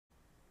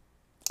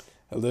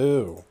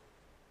Hello.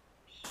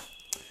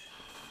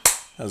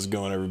 How's it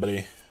going,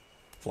 everybody?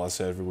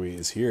 Blahsadfeguie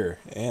is here,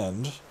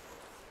 and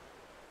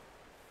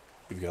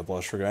we've got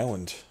Blahshrug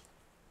Island.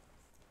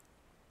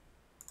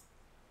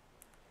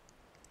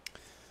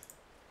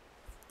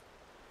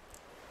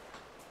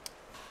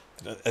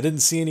 I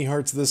didn't see any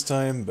hearts this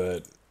time,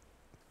 but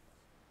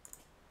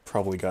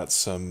probably got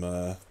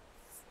some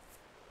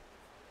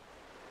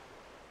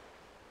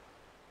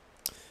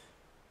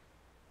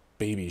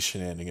baby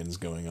shenanigans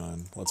going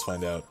on. Let's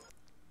find out.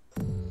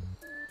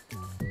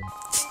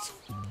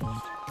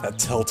 That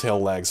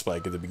telltale lag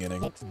spike at the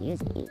beginning.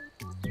 Excuse me.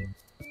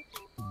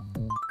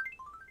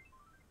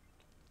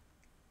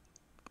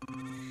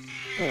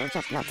 We'll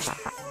just look for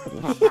her. We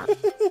have not.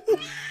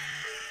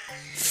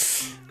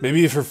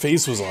 Maybe if her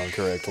face was on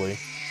correctly.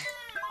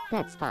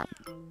 That's fine.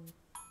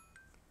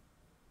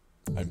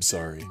 I'm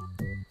sorry.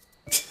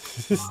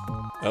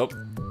 Oh.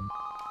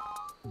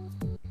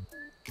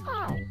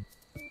 Hi.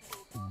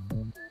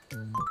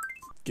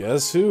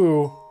 Guess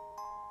who?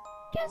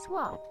 Guess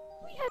what?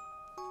 We had...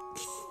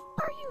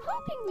 Are you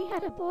hoping we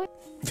had a boy?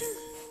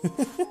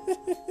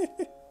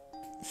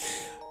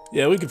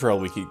 Yeah, we could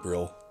probably keep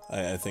Grill.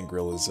 I think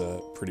Grill is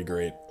pretty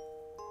great.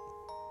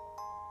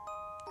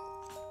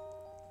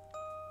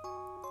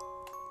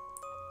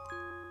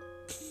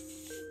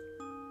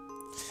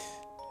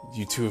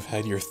 You two have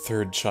had your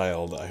third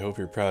child. I hope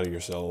you're proud of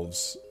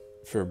yourselves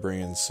for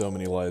bringing so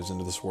many lives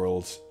into this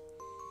world.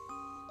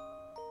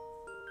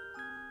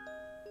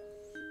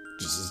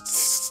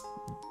 Just,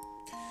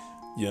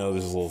 you know,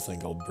 there's a little thing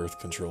called birth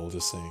control,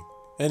 just saying.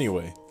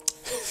 Anyway.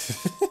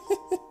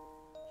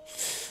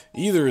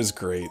 Either is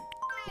great.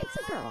 It's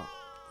a girl.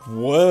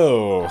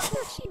 Whoa! How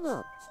does she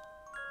look?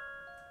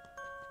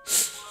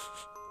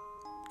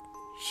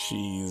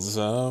 She's,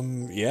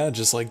 yeah,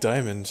 just like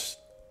Diamond.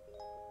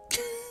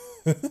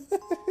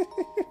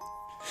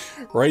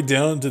 Right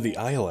down to the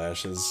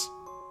eyelashes.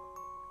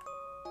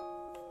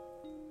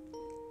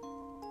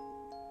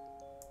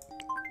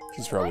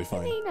 She's probably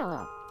fine.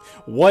 Selena.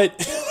 What?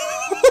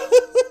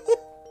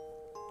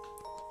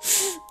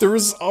 There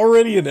was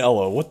already an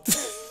Ella. What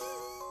the?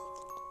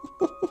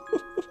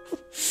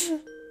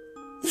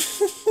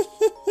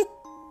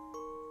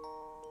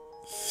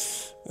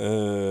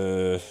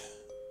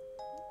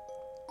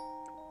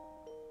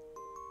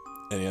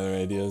 Any other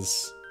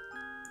ideas?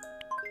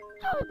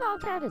 How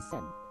about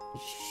Addison?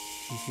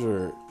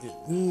 Sure.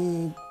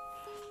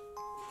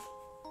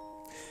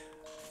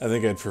 I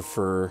think I'd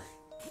prefer,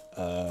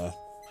 I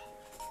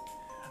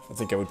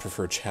think I would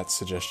prefer chat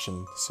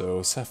suggestion.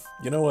 So, Seth,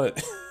 you know what?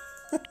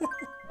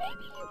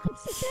 Maybe you could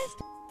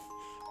suggest...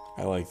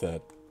 I like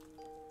that.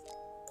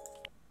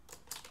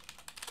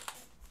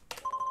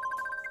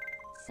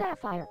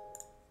 Sapphire.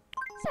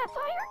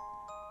 Sapphire?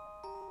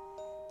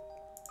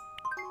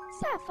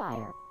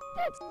 Sapphire.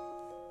 That's...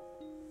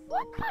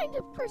 What kind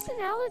of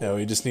personality? Now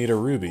we just need a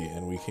ruby,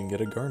 and we can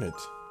get a garnet.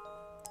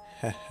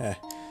 Haha,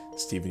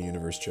 Steven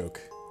Universe joke.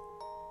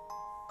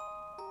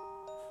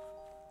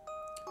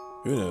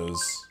 Who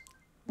knows?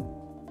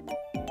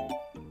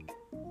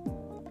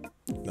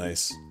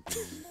 Nice.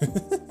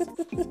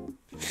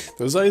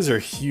 Those eyes are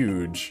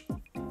huge.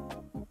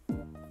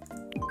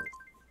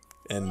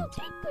 And We'll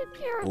take good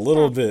care of a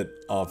little that.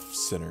 bit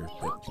off-center, We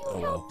but hope you oh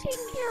help well. take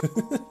care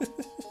of...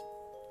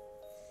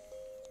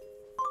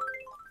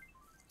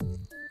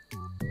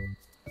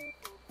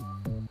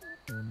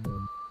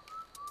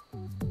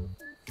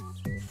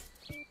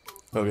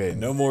 Okay,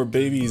 no more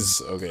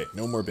babies. Okay,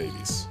 no more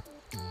babies.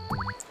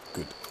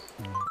 Good.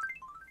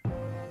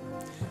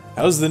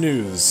 How's the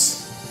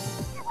news?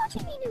 You're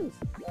watching the news.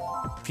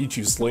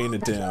 Pichu's laying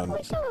it down.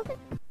 Voice show open.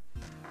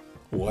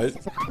 What? This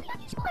is a highly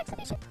unusual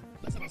exhibition.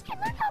 Visitors can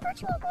learn how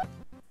virtual voice...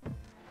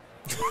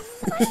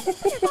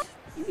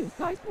 You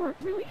guys work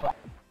really hard.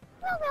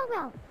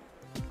 Well.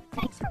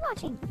 Thanks for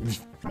watching.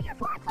 For your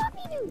 4 o'clock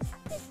news.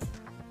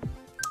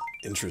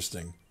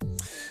 Interesting.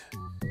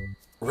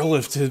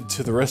 Relative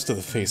to the rest of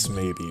the face,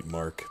 maybe,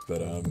 Mark, but,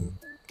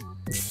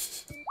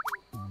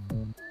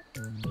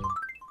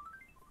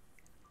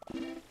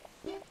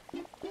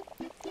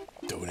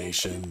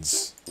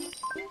 donations.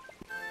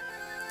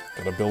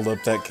 Gotta build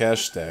up that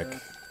cash stack.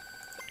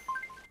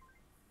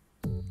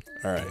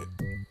 Alright.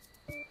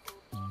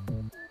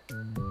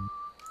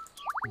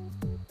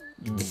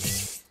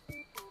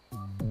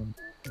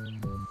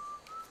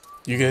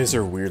 You guys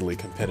are weirdly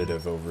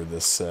competitive over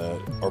this,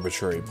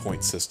 arbitrary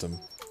point system.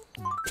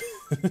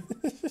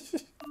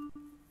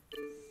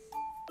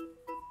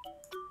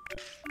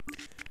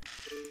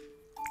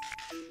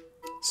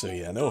 So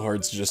yeah, no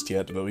hearts just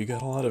yet, but we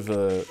got a lot of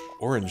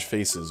orange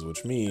faces,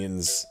 which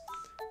means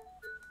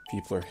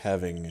people are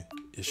having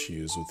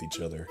issues with each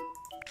other.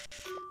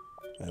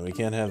 And we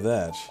can't have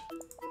that.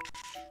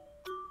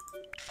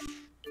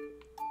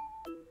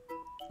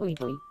 Boy.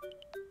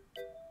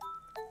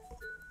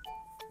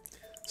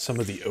 Some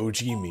of the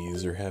OG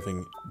me's are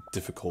having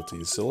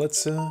difficulties, so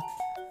let's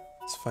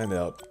find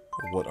out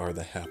what are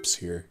the haps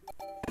here.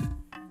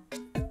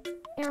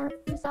 Error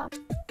is up.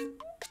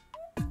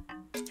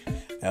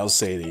 Now,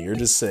 Sadie, you're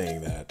just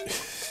saying that.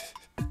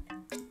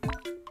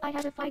 I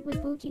had a fight with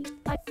Fuji.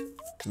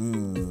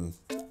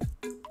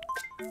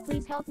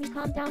 Please help me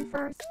calm down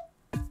first.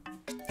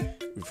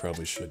 We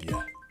probably should,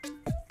 yeah.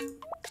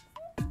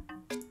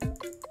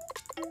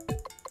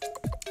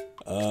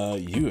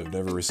 You have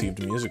never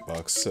received a music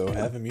box, so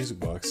have a music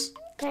box.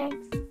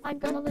 Thanks. I'm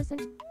gonna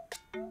listen.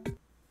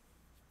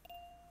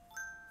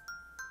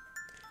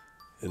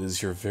 It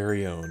is your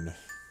very own.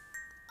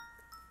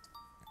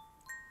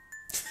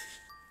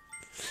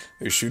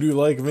 They sure do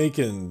like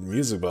making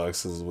music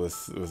boxes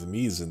with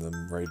Mii's in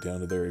them, right down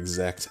to their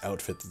exact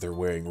outfit that they're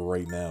wearing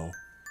right now.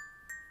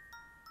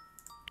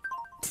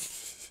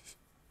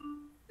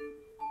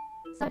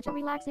 Such a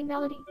relaxing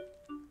melody.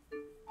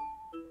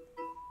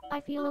 I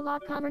feel a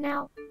lot calmer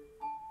now.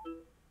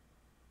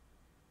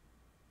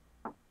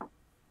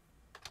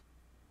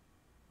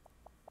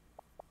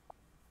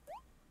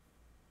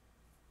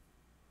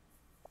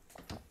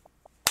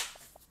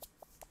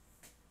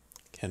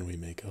 Can we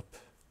make up?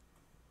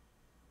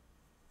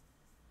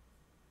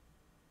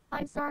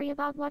 I'm sorry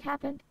about what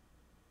happened.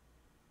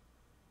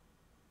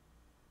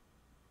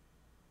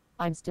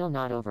 I'm still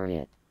not over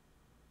it.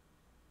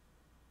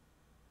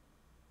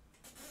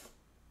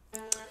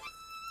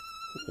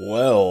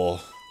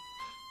 Well,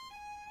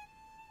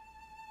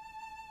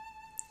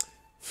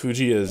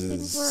 Fuji is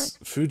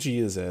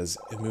as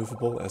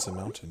immovable as a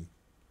mountain.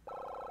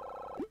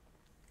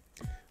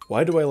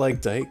 Why do I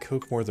like Diet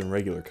Coke more than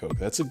regular Coke?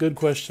 That's a good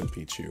question,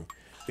 Pichu.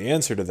 The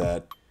answer to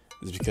that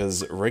is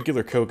because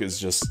regular Coke is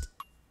just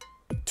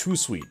too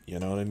sweet, you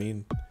know what I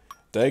mean?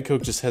 Diet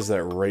Coke just has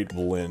that right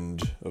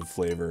blend of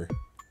flavor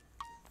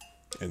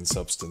and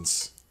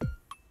substance.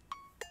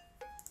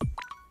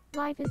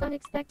 Life is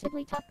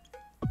unexpectedly tough.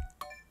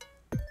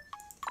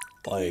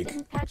 Like,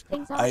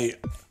 I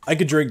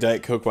could drink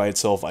Diet Coke by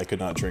itself. I could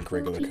not drink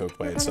regular Coke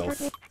by itself.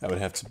 I would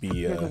have to be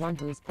You're the one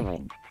who's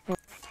pulling.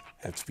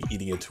 have to be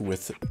eating it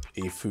with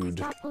a food.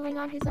 Stop pulling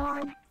on his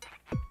arm.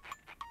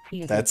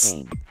 He is That's-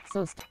 insane.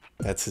 So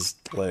That's his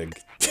leg.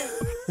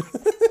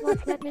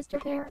 What's that,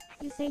 Mr. Bear?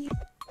 You say you...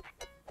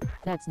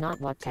 that's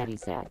not what Teddy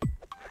said.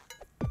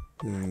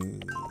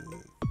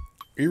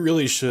 We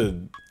really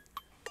should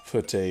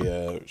put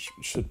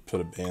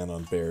a ban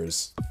on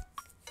bears.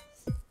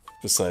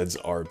 Besides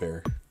our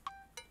bear.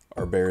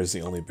 Our bear is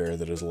the only bear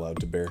that is allowed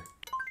to bear.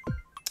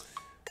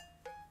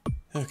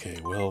 Okay,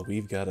 well,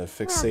 we've got to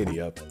fix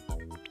Sadie up.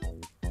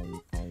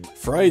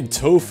 Fried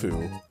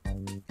tofu.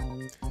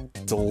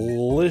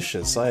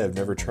 Delicious. I have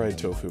never tried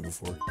tofu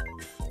before.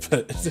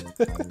 But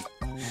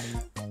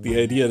the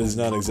idea does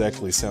not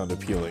exactly sound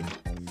appealing.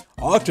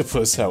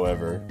 Octopus,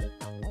 however...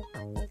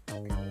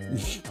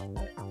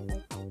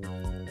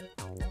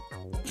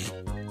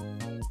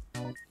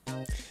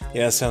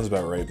 Yeah, sounds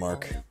about right,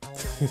 Mark.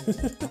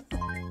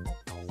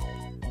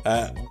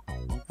 I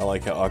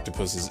like how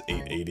octopus is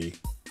 880.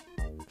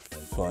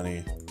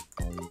 Funny.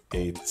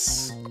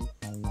 Eights.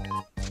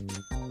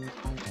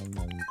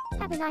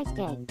 Have a nice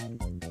day.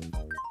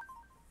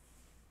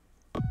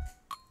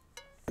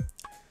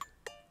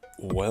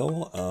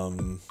 Well,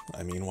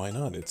 I mean, why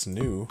not? It's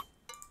new.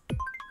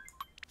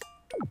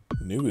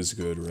 New is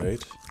good,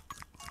 right?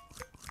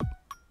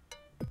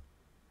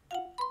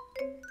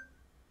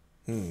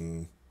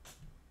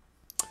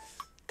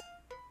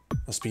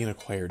 Must be an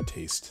acquired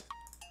taste.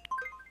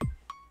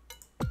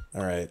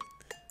 Alright.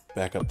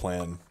 Backup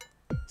plan.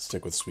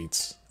 Stick with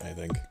sweets, I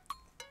think.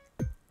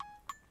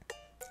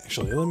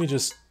 Actually, let me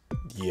just...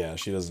 Yeah,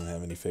 she doesn't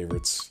have any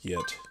favorites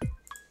yet.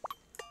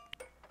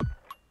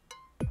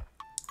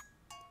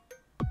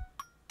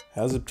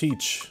 How's a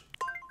peach?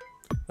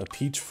 A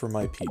peach for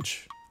my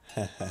peach.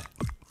 Haha.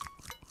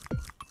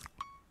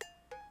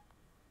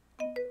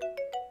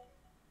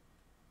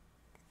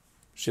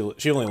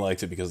 She only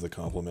liked it because of the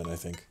compliment, I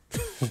think.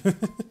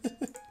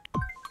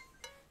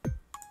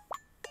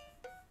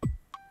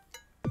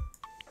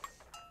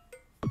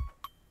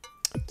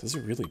 Does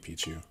it really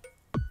peach you?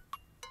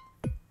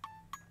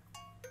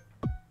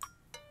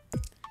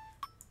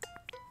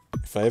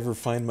 If I ever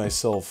find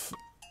myself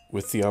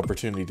with the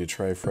opportunity to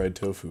try fried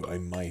tofu, I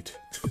might.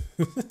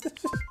 How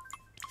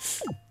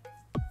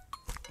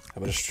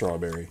about a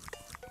strawberry?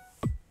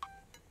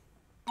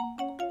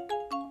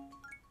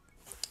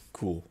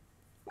 Cool.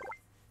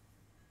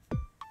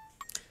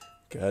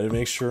 Gotta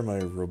make sure my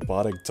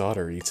robotic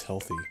daughter eats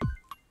healthy.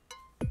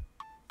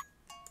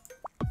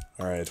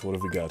 Alright, what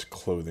have we got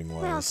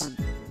clothing-wise?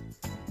 Welcome.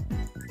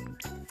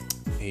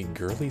 A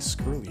girly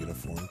skirl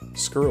uniform.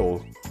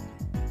 Skirl.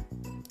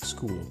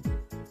 School.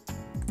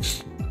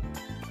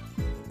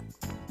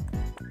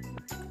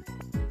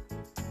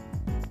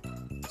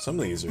 Some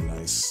of these are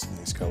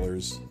nice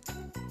colors.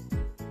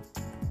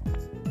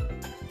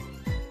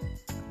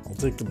 I'll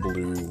take the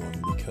blue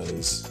one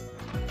because...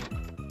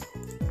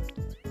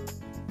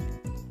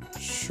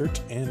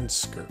 Shirt and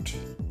skirt.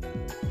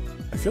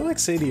 I feel like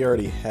Sadie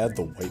already had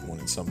the white one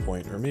at some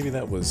point, or maybe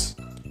that was...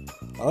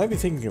 I might be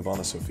thinking of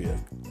Anna Sophia.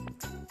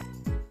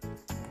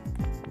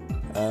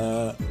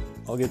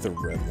 I'll get the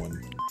red one.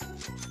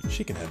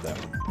 She can have that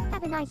one.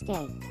 Have a nice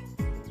day.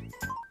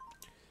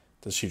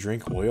 Does she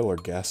drink oil or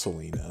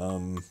gasoline?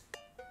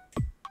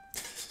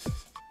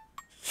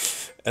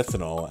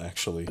 ethanol,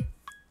 actually.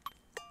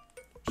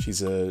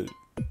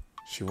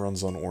 She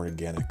runs on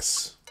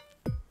organics.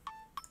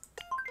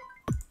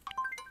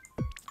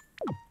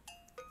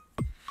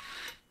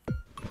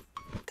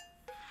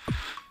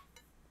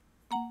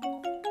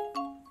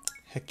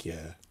 Heck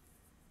yeah.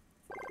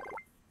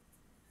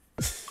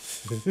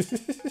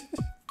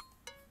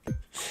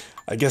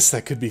 I guess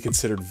that could be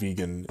considered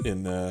vegan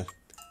in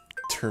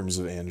terms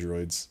of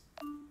androids.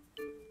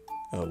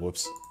 Oh,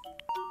 whoops.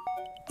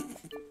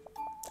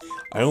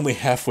 I only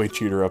halfway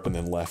chewed her up and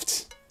then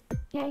left.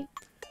 Yay.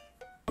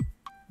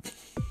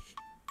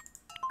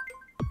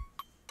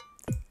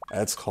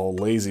 That's called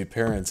lazy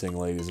parenting,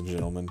 ladies and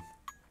gentlemen.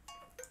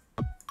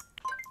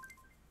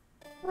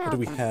 Well, What do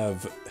we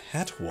have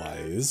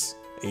hat-wise?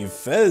 A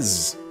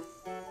fez!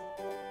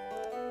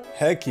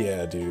 Heck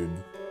yeah, dude.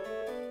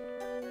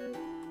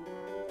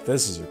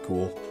 Fezzes are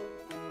cool.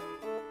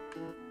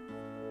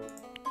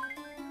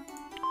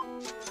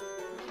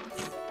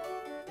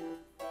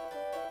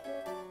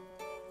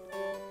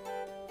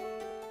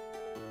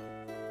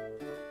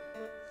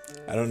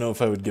 I don't know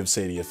if I would give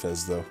Sadie a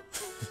fez, though.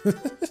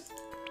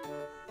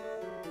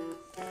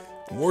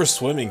 More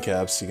swimming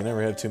caps. You can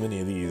never have too many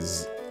of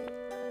these.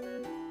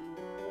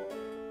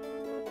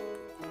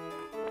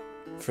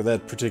 For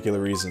that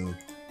particular reason,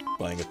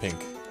 buying a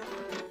pink.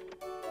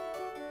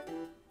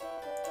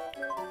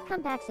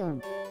 come back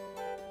soon.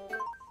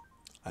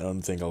 I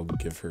don't think I'll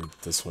give her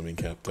the swimming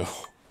cap, though.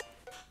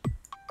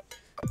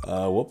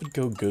 What would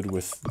go good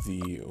with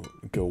the...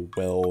 go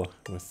well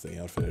with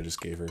the outfit I just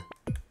gave her?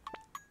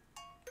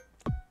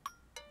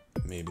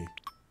 Maybe.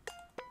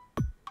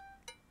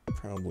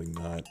 Probably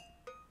not.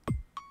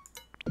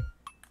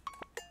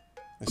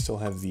 I still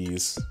have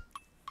these.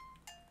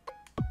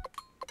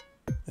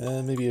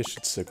 Maybe I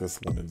should stick with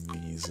one of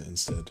these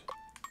instead.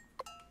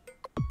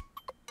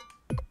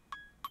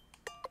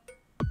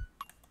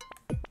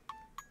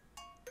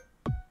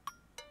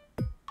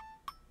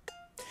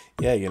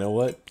 Yeah, you know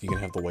what? You can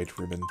have the white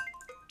ribbon.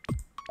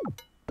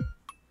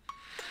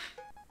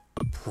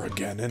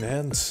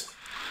 Pregnant.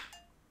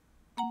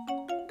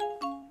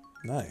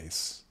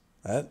 Nice.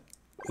 That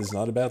is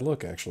not a bad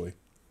look, actually.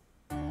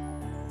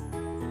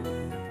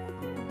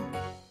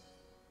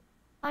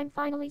 I'm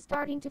finally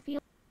starting to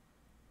feel...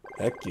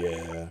 Heck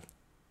yeah.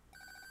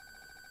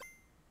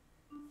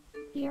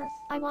 Here,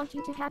 I want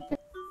you to have the...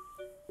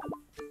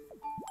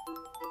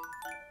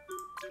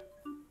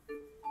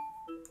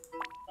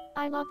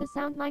 I love the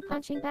sound my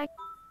punching bag...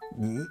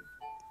 Mm.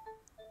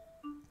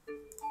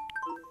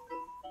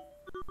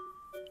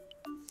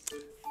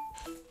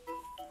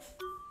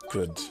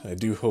 Good. I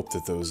do hope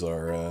that those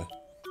are,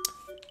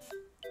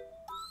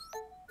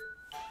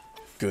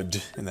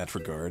 good in that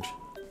regard.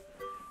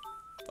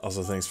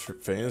 Also, thanks for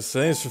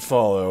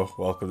follow.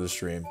 Welcome to the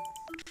stream.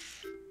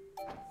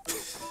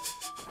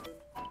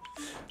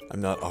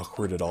 I'm not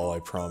awkward at all, I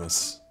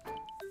promise.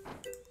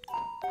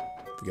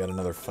 We got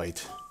another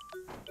fight.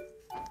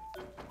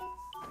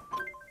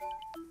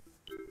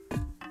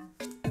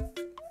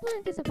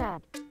 Blend is a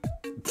bad.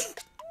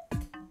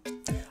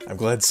 I'm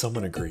glad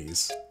someone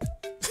agrees.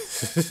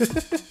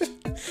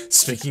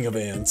 Speaking of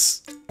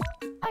ants,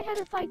 I had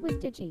a fight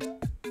with Digi.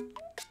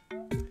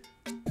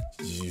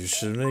 you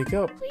should make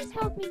up. Please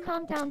help me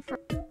calm down for...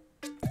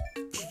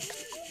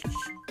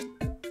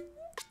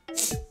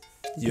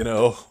 You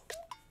know,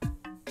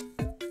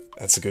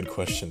 that's a good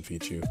question,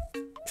 Pichu.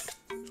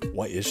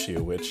 Why is she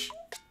a witch?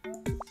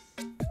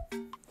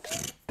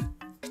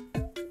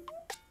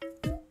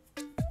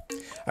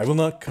 I will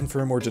not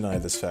confirm or deny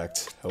this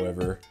fact,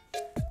 however,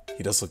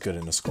 he does look good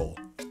in a skull,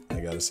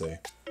 I gotta say.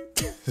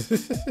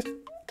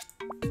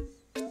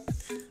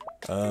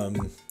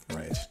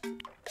 Right.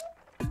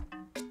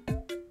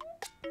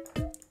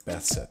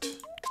 Bath set.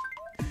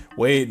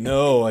 Wait,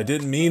 no, I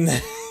didn't mean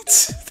that.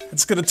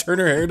 That's gonna turn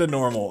her hair to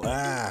normal.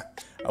 Ah,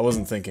 I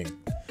wasn't thinking.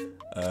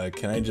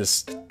 Can I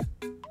just...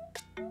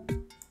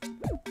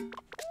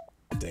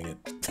 Dang it.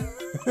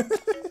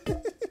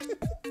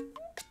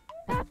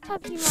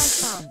 Bathtub he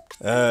lights on.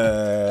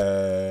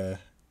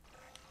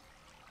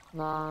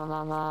 La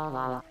la la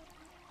la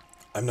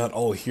I'm not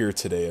all here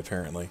today,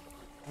 apparently.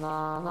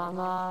 la la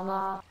la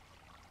la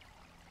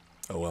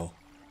Oh well.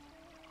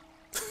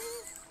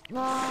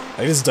 la.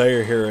 I just dye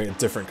her hair a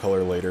different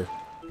color later.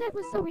 That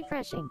was so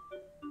refreshing.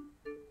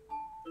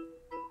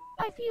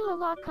 I feel a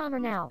lot calmer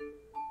now.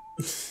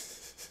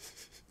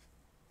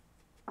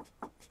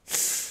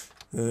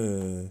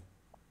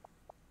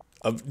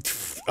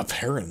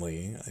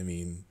 Apparently, I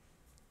mean...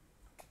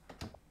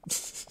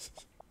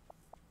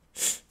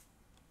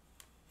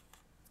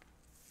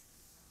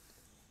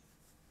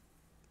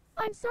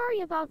 I'm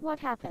sorry about what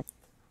happened.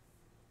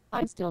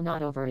 I'm still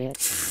not over it.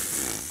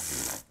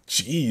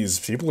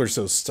 Jeez, people are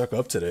so stuck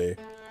up today.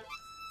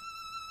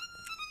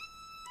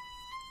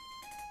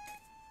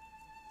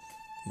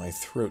 My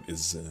throat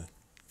is,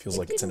 feels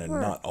like it's in a didn't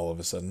work. knot all of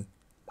a sudden.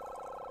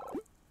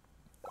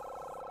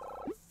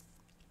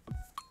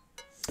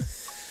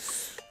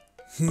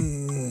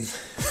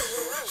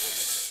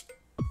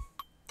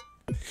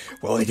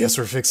 Well, I guess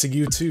we're fixing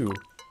you too.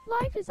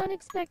 Life is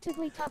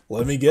unexpectedly tough.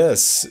 Let me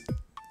guess.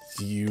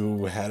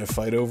 You had a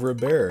fight over a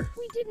bear.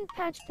 We didn't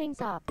patch things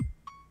up.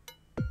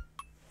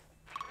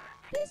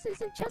 This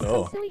isn't just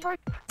Oh. some silly hard.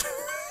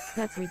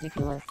 That's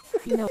ridiculous.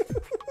 You know,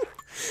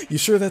 You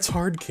sure that's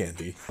hard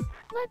candy?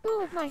 Let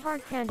go of my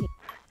hard candy.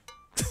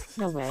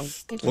 no way.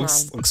 It's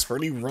Looks mine. looks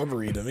pretty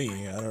rubbery to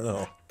me. I don't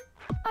know.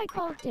 I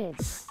called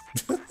dibs.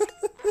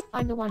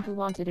 I'm the one who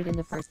wanted it in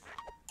the first.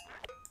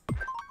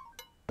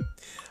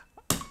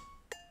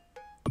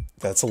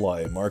 That's a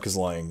lie. Mark is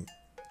lying.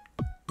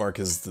 Mark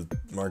is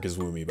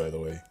Woomy, by the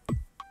way.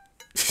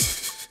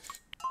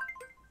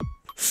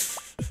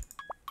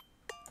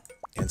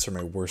 Answer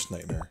my worst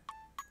nightmare.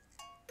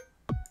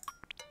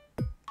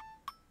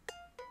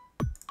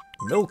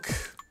 Milk.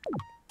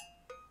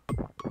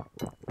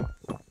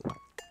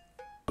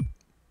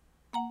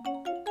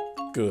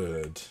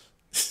 Good.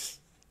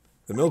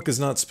 The milk is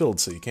not spilled,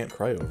 so you can't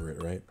cry over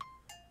it, right?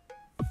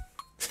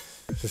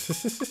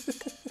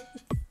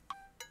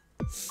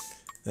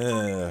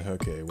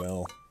 Okay,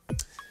 well.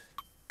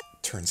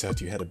 Turns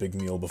out you had a big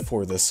meal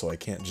before this, so I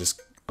can't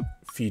just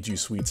feed you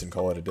sweets and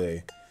call it a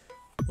day.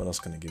 What else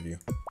can I give you?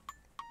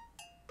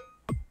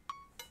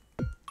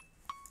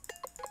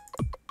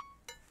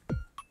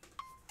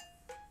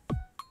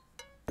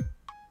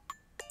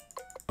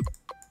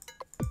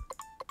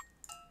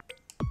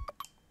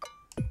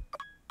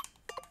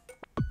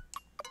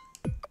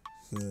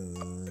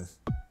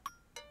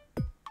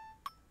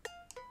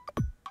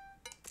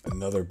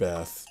 Another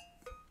bath.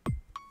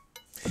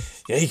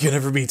 Yeah, you can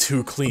never be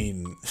too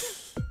clean.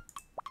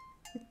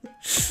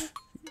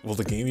 Will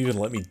the game even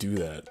let me do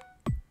that?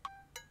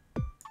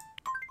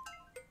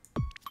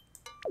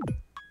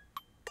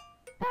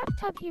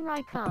 Bathtub, here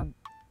I come.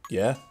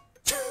 Yeah?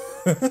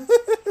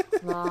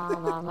 La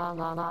la la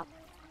la la.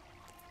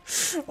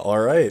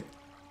 Alright.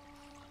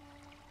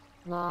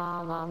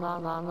 La la la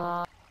la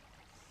la.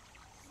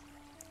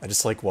 I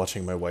just like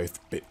watching my wife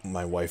bathe.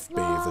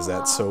 Is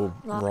that so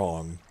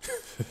wrong?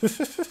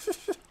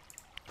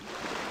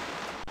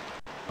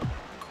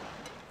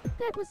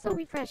 That was so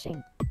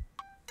refreshing.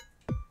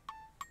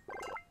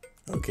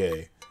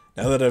 Okay.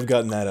 Now that I've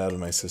gotten that out of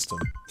my system.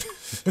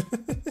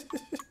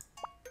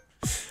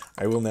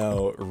 I will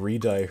now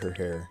re-dye her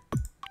hair.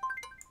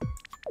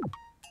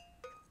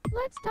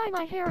 Let's dye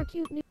my hair a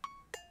cute new.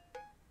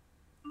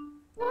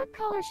 What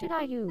color should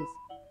I use?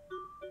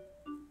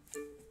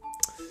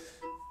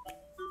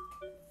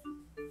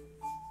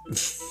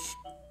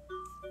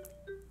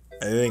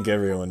 I think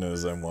everyone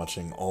knows I'm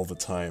watching all the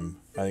time.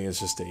 I think it's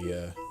just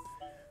a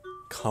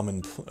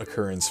common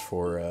occurrence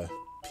for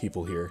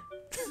people here.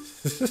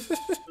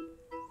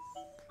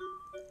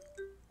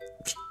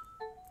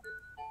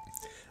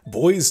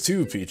 Boys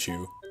too,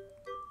 Pichu.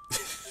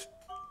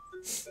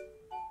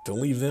 Don't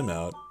leave them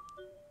out.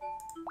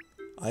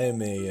 I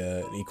am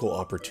an equal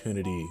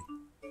opportunity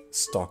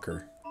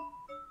stalker.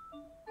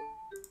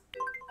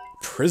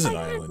 Prison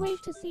I can't Island.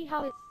 wait to see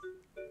how it.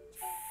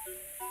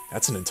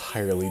 That's an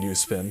entirely new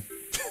spin.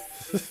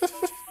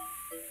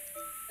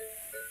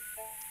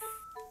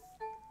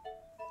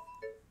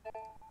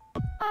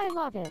 I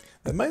love it.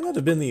 That might not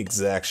have been the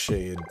exact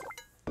shade,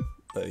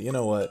 but you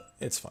know what?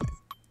 It's fine.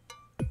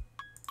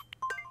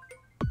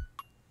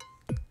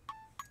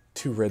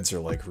 Two reds are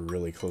like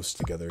really close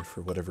together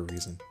for whatever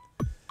reason.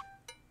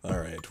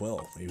 Alright,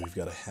 well, maybe we've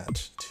got a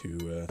hat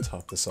to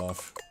top this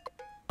off.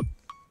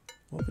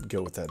 What would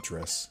go with that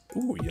dress?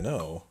 Ooh, you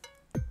know.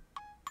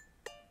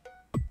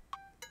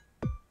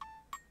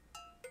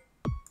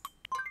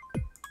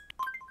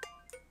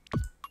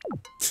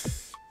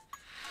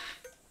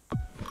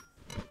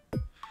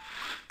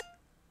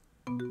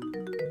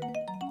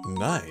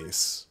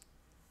 Nice.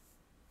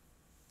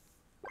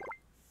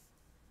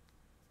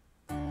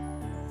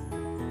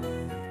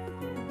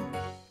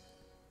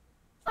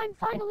 I'm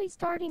finally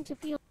starting to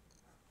feel.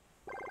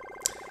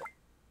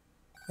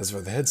 As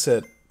for the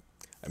headset,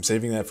 I'm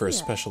saving that for a Yeah,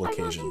 special I want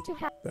occasion. you to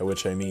have. By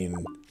which I mean,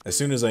 as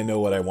soon as I know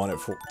what I want it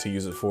for, to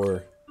use it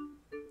for,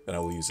 then I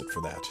will use it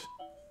for that.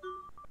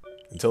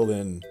 Until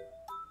then,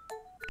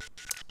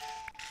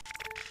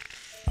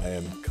 I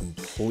am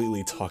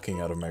completely talking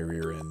out of my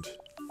rear end.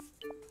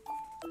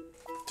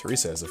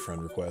 Teresa has a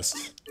friend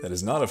request. That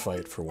is not a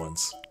fight for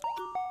once.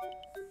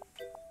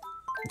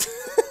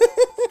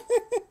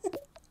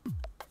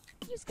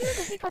 You scared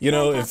the heck out You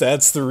know, of me. if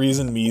that's the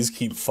reason Mii's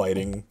keep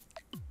fighting,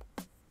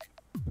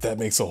 that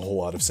makes a whole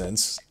lot of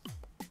sense.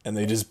 And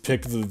they just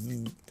pick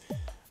the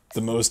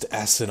most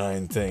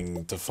asinine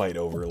thing to fight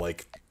over,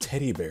 like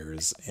teddy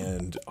bears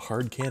and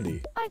hard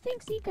candy. I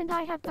think Zeke and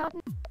I have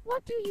gotten.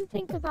 What do you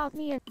think about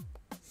me and.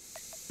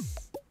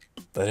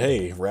 But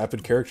hey,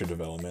 rapid character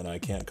development, I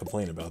can't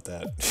complain about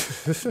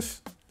that.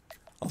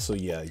 Also,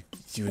 yeah,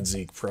 you and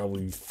Zeke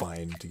probably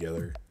fine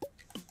together.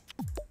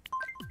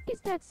 Is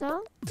that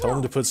so? Tell him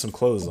No. to put some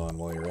clothes on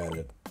while you're at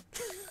it.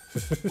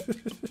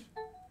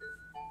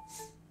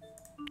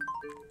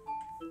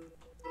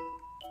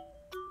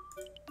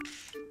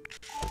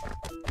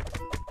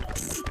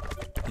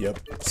 Yep,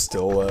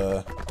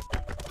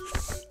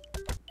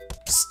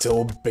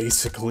 still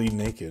basically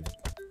naked.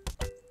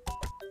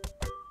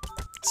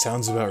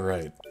 Sounds about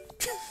right.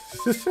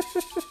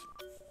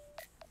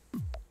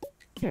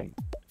 Hey.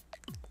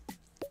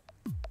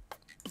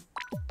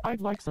 I'd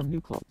like some new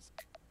clothes.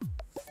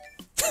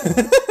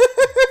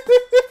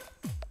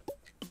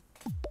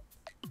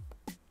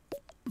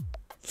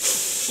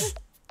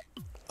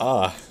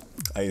 Ah,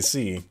 I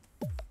see.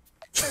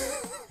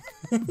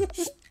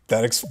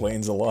 That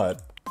explains a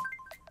lot.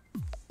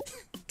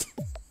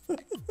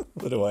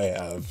 What do I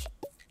have?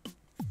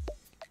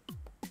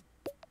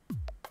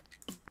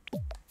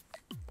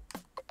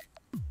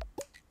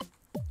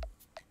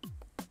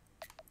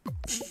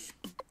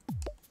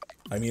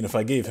 I mean, if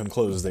I gave him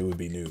clothes, they would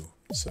be new,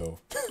 so...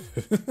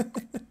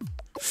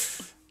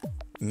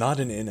 Not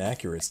an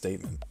inaccurate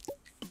statement.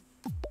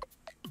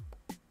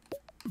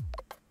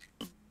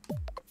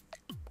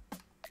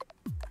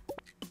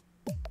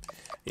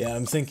 Yeah,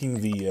 I'm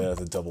thinking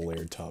the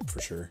double-layered top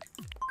for sure.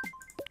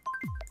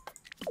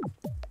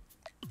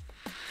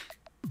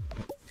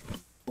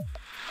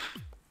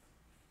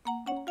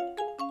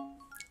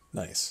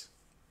 Nice.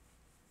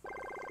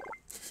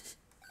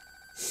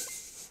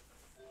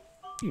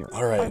 Here,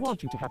 All right. I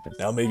want you to have this.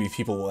 Now maybe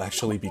people will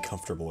actually be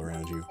comfortable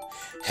around you.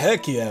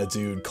 Heck yeah,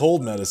 dude.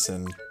 Cold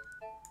medicine.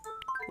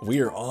 We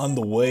are on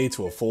the way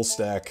to a full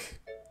stack.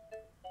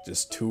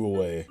 Just 2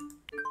 away.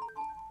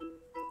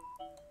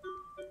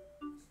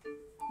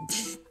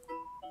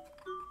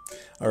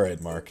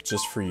 Alright, Mark.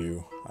 Just for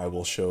you, I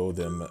will show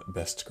them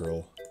Best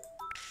Girl.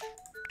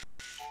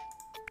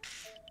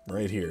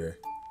 Right here.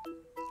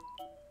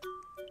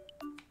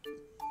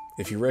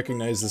 If you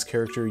recognize this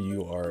character,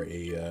 you are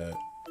a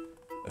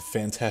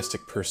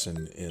fantastic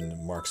person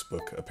in Mark's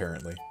book,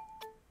 apparently.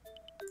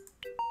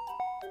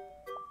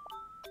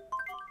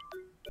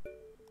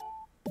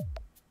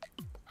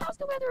 How's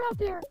the weather out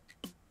there?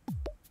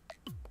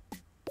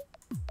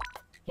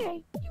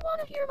 Hey, you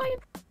wanna hear my...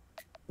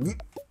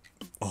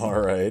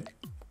 Alright.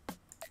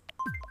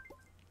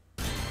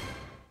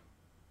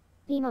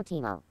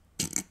 Timo.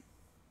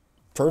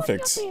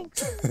 Perfect. Nothing.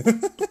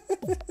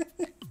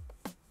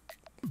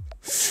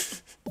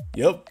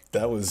 Yep,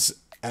 that was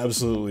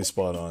absolutely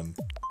spot on.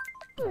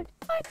 Good,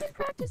 I've been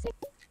practicing.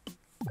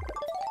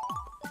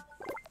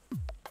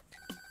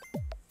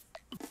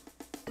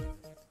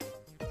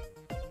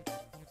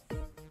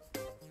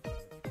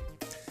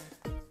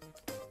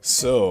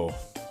 So,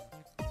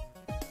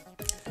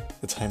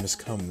 the time has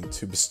come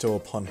to bestow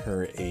upon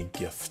her a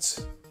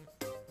gift.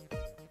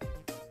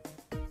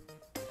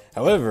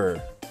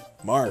 However,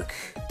 Mark,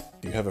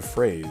 do you have a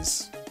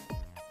phrase?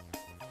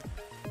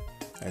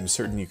 I'm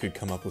certain you could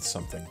come up with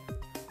something.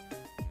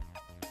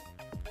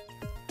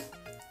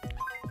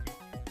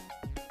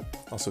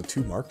 Also,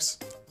 2 marks.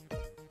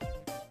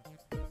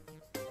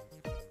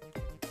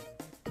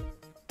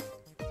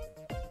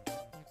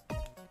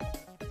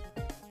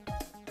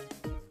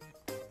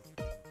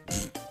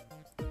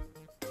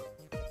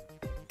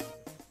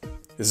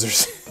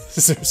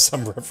 Is there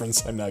some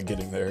reference I'm not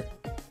getting there?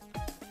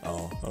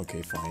 Oh,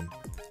 okay, fine.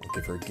 I'll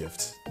give her a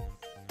gift.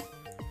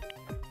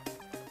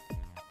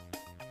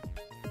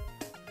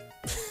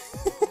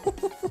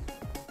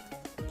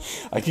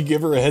 I could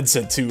give her a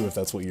headset too if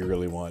that's what you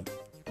really want.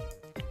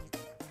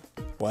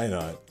 Why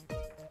not?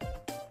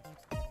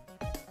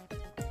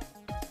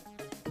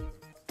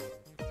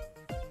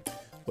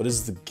 What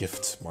is the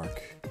gift,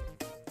 Mark?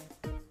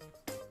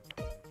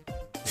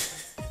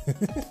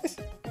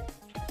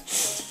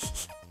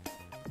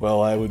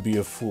 Well, I would be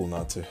a fool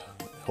not to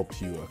help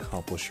you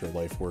accomplish your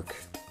life work.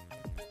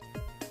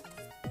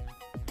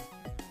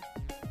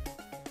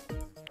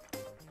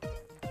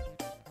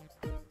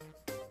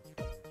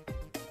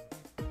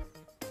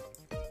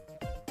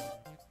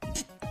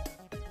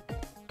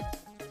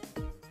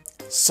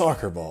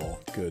 Soccer ball.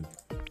 Good.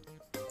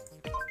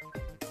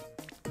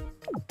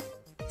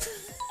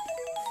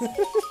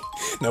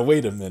 Now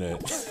wait a minute.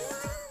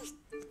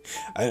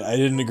 I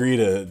didn't agree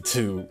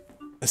to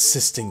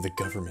assisting the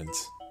government.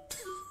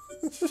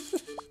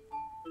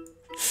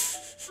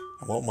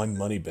 I want my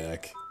money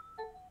back.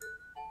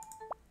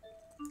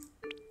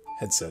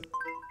 Headset.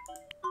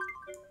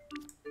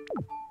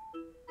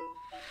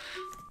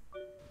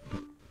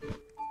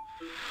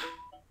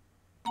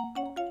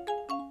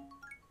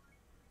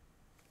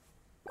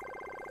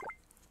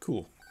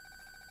 Cool.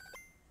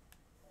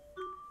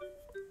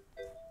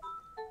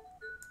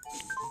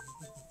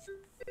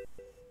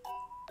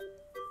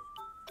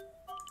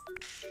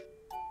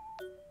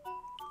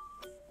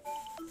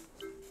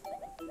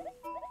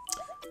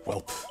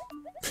 Welp.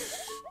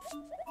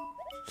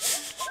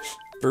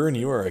 Burn,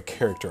 you are a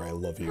character. I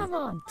love you. Come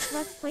on,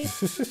 let's play.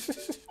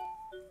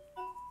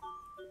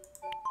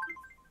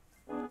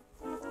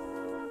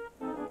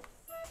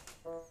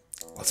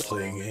 Let's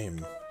play a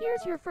game.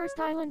 Here's your first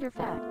Islander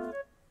fact.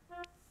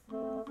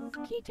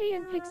 Kite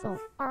and Pixel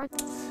are...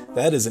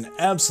 That is an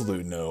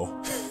absolute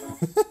no.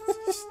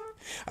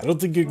 I don't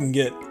think you can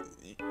get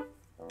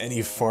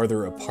any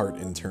farther apart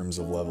in terms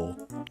of level.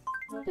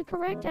 The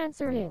correct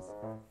answer is...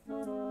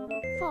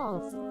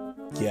 false.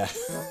 Yeah.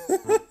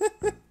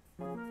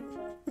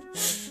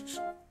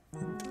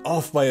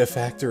 Off by a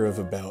factor of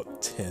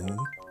about 10.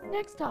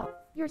 Next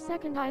up, your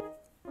second eye.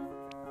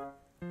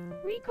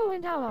 Rico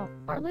and Alo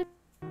are lit.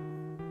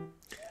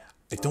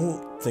 I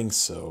don't think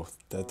so.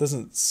 That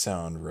doesn't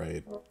sound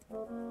right.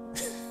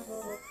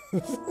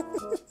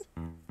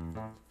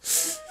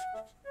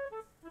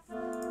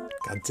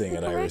 God dang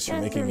it, Iris,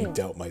 you're making me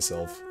doubt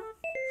myself.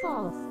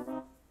 False.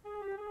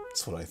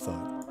 That's what I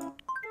thought.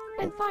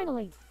 And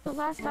finally, the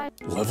last eye.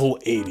 Level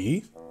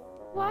 80?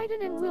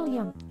 Wyden and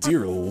William.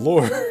 Dear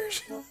Lord.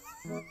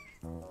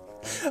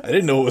 I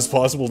didn't know it was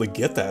possible to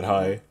get that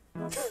high.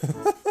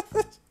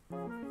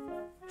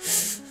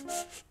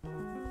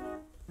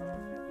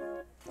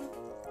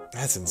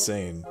 That's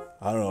insane.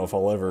 I don't know if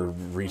I'll ever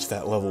reach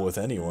that level with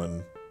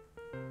anyone.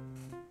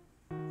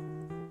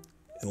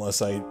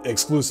 Unless I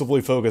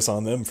exclusively focus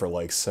on them for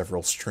like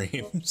several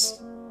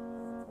streams.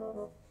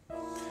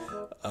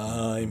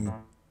 I'm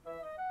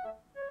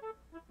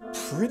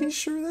pretty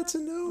sure that's a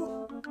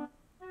no.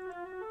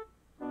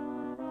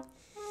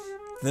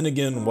 Then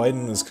again,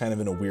 Wyden is kind of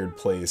in a weird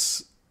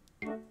place.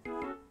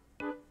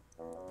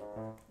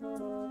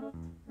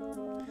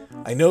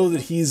 I know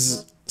that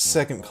he's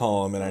second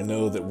column, and I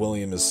know that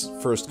William is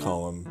first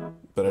column,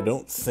 but I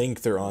don't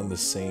think they're on the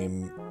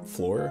same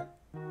floor.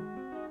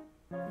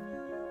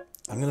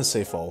 I'm gonna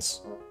say false.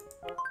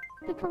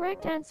 The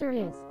correct answer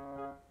is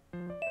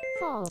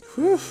false.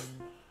 Whew.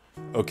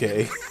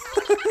 Okay.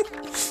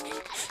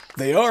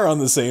 They are on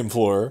the same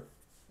floor,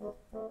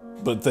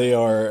 but they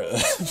are...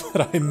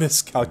 but I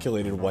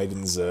miscalculated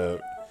Wyden's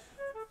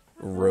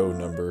row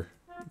number,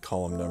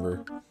 column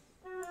number.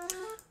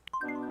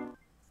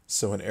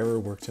 So an error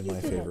worked in my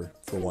favor,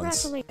 for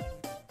once. Congratulations.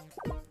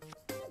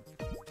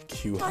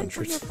 Time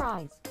for your Q100.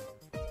 prize.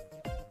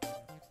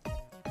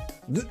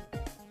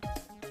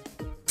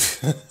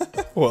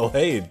 Well,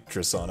 hey,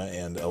 Tristana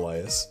and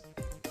Elias.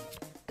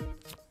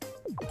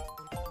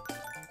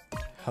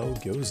 How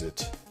goes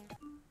it?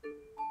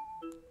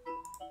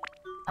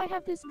 I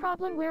have this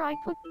problem where I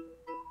put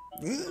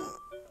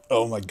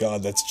Oh my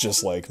god, that's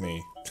just like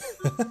me.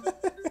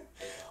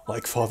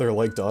 Like father,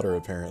 like daughter,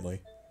 apparently.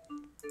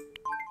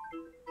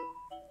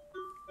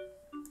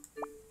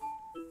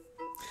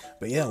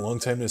 But yeah, long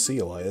time no see,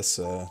 Elias.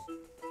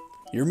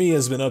 Your me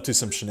has been up to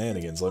some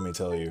shenanigans, let me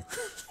tell you.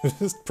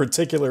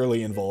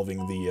 Particularly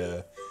involving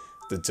the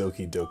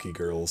Doki Doki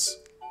girls.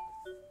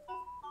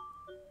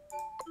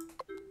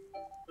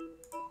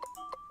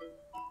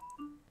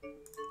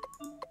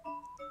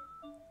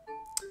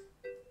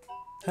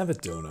 Have a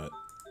donut.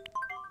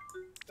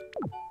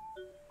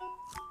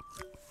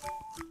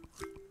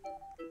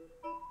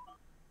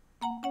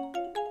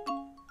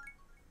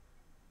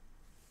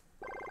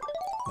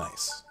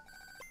 Nice.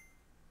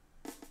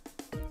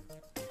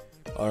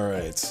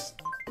 Alright.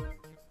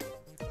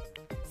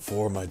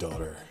 For my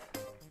daughter.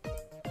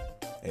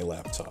 A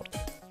laptop.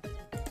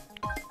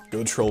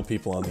 Go troll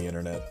people on the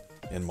internet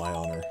in my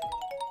honor.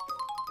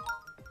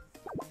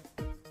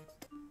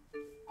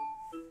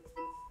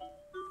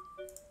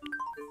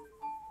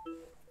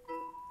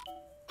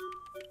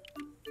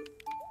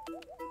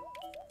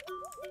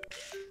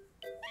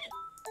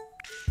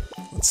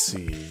 Let's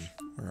see.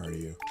 Where are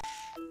you?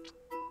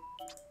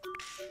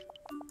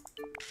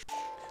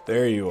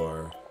 There you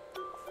are.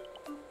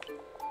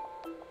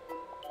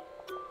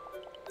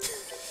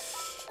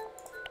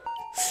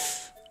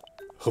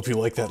 Hope you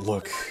like that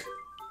look.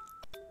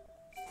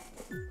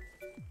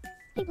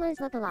 People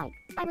look alike.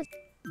 I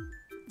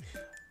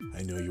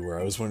know you were.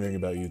 I was wondering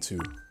about you too.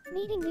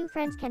 Meeting new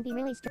friends can be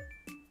really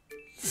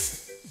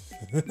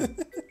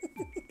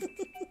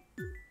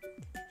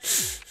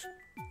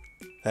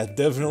That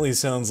definitely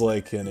sounds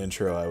like an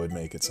intro I would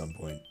make at some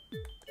point.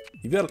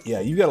 You've got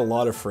a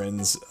lot of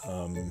friends,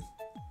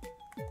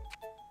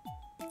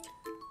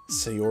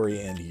 Sayori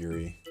and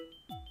Yuri.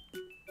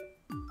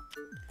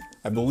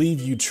 I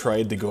believe you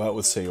tried to go out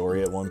with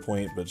Sayori at one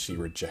point, but she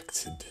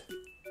rejected.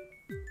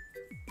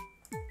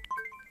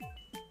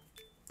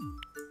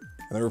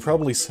 And there were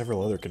probably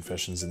several other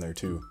confessions in there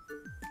too.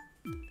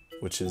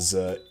 Which is,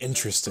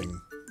 interesting.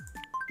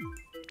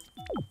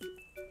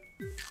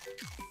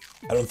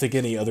 I don't think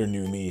any other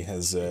new me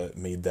has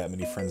made that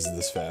many friends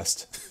this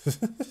fast.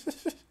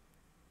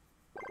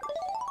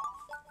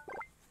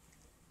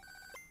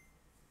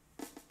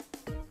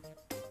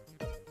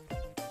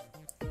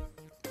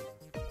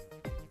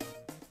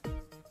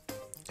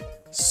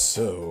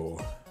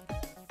 So...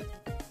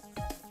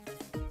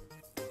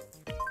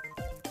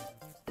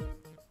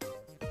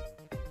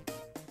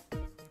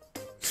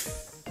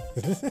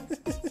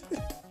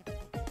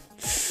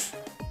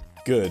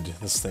 Good,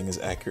 this thing is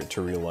accurate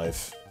to real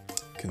life.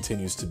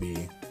 Continues to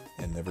be,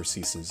 and never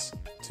ceases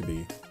to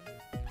be.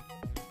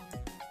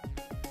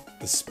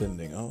 The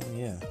spending, oh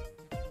yeah.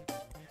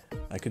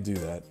 I could do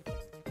that.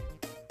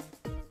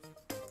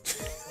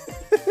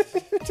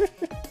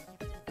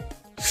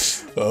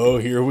 Oh,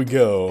 here we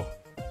go.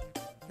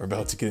 We're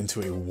about to get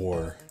into a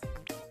war.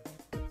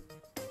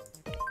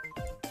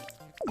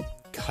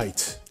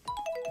 Kite.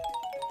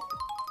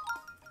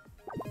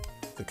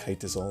 The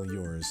kite is all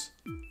yours.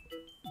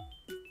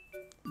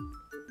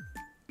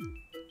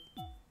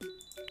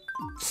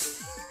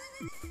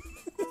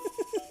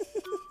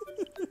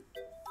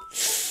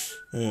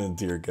 Oh,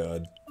 dear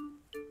God.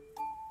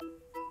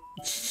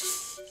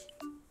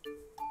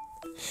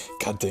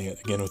 God dang it,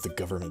 again with the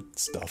government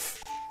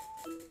stuff.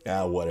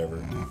 Ah,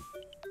 whatever.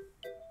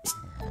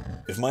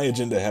 If my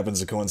agenda happens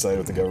to coincide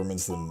with the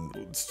government's, then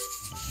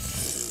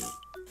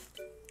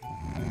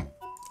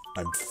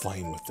I'm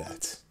fine with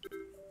that.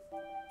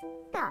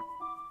 Stop.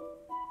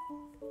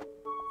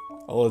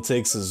 All it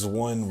takes is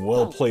one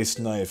well-placed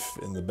knife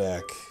in the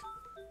back,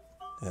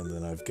 and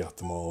then I've got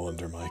them all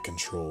under my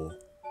control.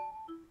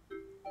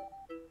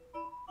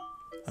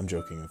 I'm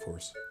joking, of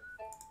course.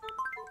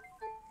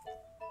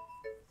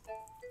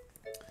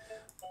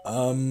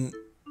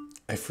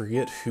 I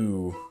forget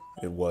who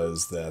it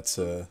was that,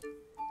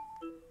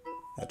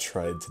 that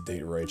tried to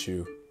date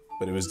Raichu,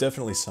 but it was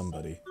definitely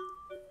somebody.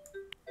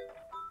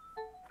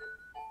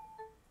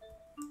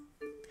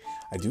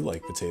 I do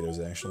like potatoes,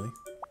 actually.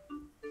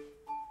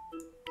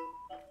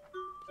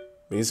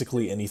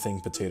 Basically anything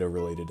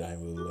potato-related I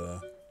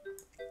will,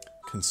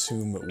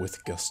 consume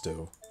with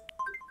gusto.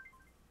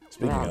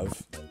 Speaking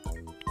of...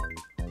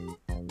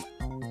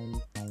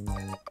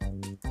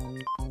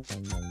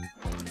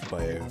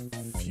 buy a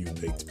few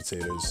baked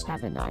potatoes.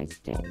 Have a nice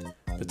day.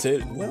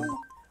 Well,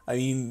 I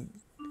mean,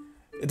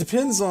 it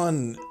depends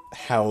on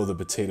how the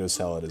potato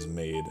salad is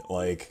made.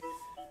 Like,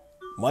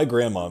 my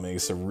grandma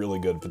makes a really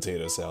good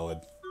potato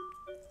salad.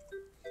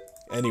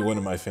 Anyone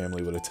in my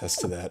family would attest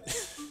to that.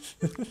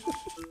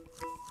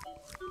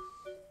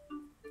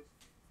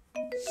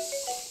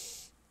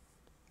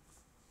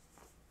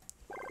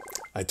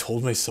 I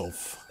told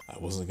myself I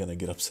wasn't gonna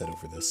get upset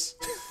over this.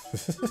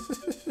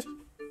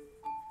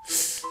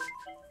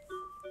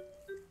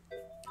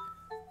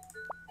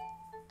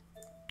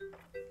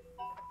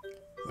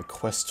 The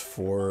quest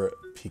for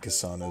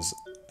Pikasana's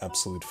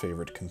absolute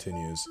favorite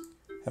continues.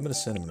 Having a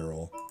cinnamon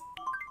roll.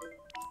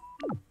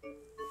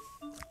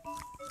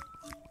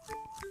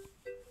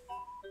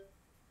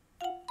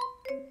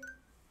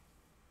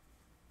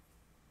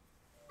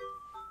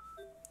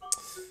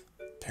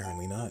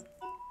 Apparently not.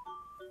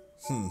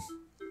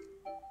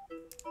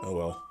 Oh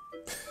well.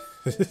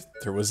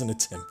 There was an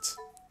attempt.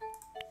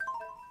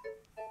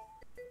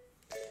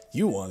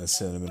 You want a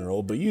cinnamon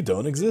roll, but you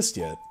don't exist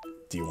yet.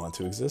 Do you want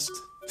to exist?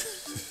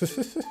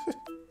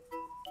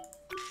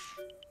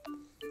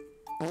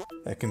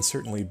 That can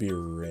certainly be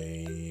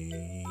arranged.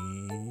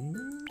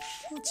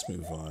 Let's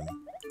move on.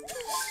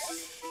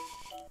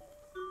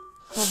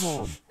 Come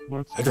on,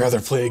 let's I'd rather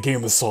play a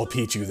game with Saul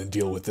Pichu than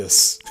deal with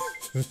this.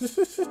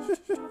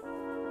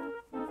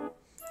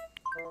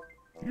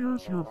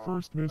 Here's your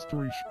first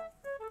mystery.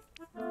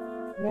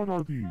 What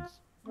are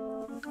these?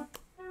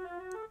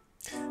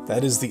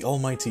 That is the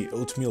almighty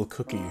oatmeal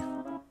cookie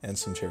and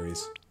some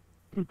cherries.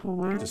 The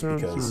correct Just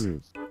answer because.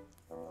 is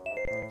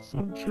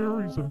some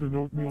cherries and an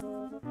oatmeal.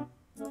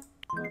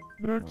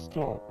 Next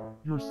up,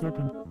 your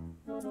second.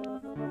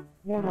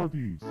 What are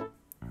these?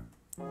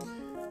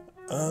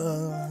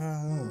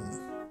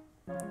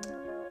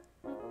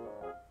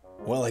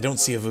 Well, I don't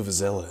see a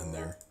Vuvuzela in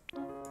there.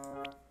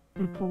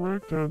 The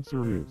correct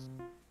answer is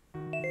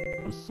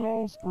a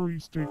Salisbury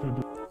steak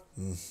and.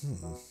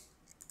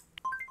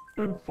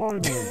 And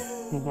finally,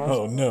 the last.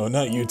 Oh no,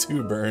 not you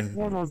too, Burn.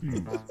 What are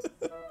these?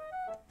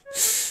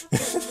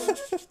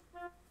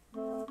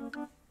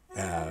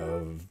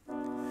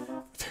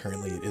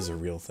 Apparently it is a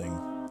real thing.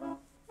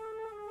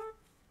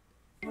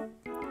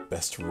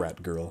 Best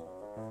rat girl.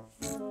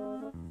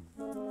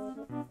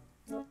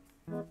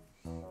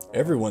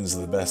 Everyone's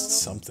the best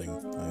something,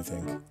 I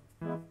think.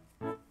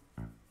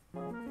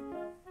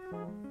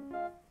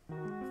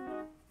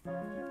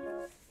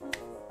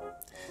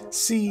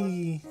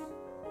 See,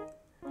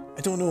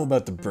 I don't know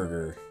about the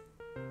burger.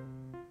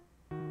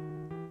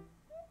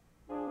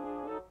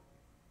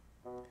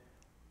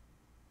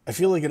 I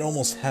feel like it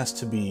almost has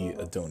to be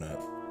a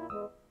donut.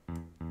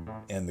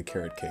 And the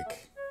carrot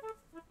cake.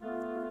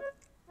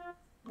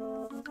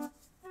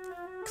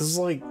 Cause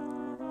like,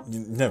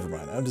 never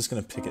mind, I'm just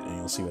gonna pick it and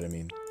you'll see what I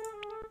mean.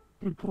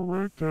 The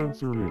correct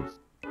answer is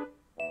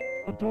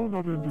a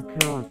donut and a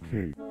carrot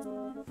cake.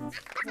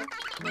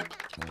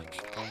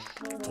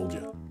 Told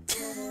you.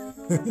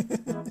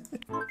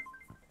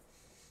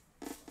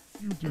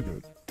 You did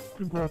it.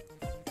 Congrats.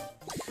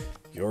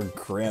 Your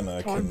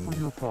grandma Time for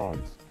can your prize.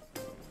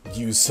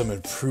 use some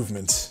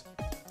improvement.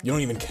 You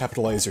don't even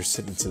capitalize your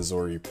sentences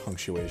or your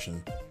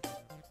punctuation.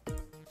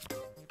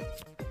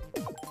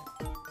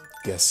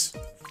 Yes.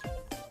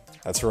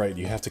 That's right,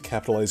 you have to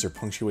capitalize your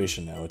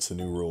punctuation now. It's the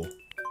new rule.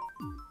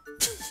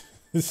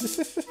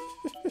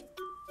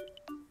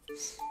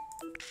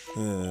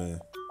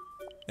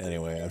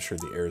 Anyway, I'm sure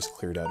the air is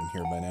cleared out in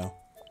here by now.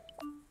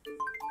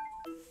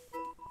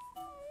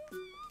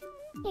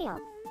 Deal.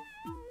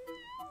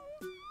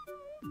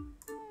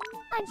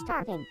 I'm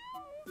starving.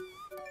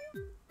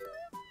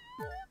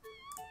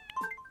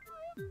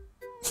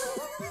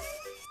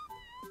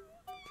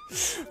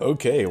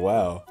 Okay,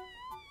 wow.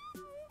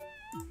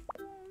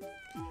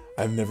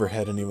 I've never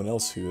had anyone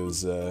else who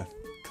has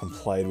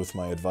complied with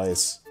my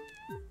advice.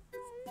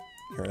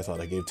 Here, I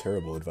thought I gave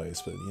terrible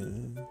advice, but you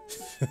know.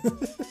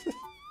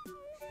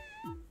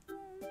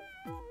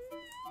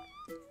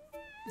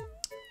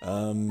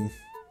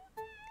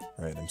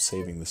 Alright, I'm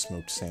saving the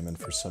smoked salmon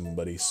for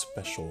somebody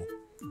special.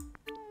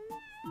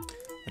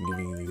 I'm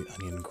giving you the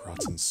onion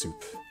gratin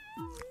soup.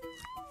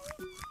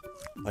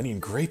 Onion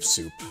grape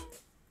soup?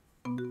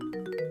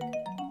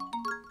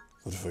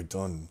 What have I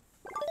done?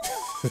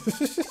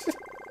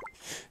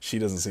 She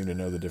doesn't seem to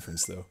know the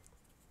difference, though.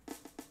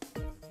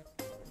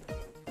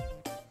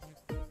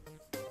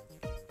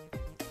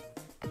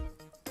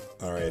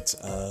 Alright,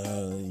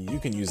 you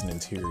can use an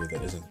interior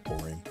that isn't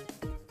boring.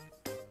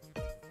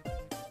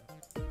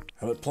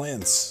 How about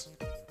plants?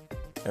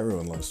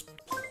 Everyone loves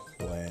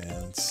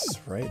plants,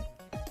 right?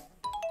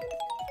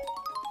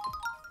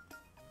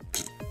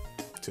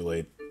 Too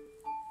late.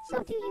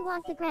 So do you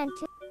want the grand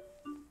to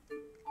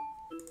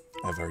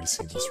I've already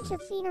seen this change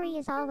room. of scenery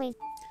is always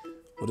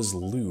What has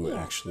Lou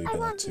yeah, actually I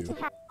been up want you to?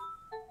 to have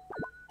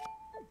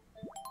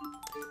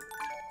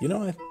You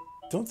know, I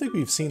don't think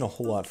we've seen a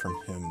whole lot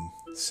from him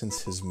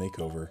since his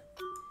makeover.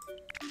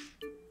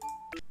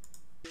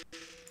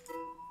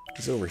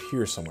 He's over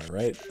here somewhere,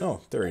 right?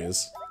 Oh, there he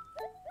is.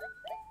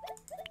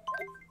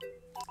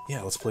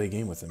 Yeah, let's play a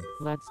game with him.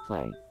 Let's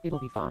play. It'll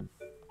be fun.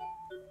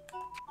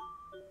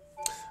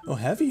 Oh,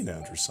 have you now,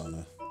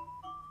 Drasana?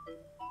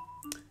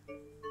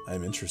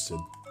 I'm interested.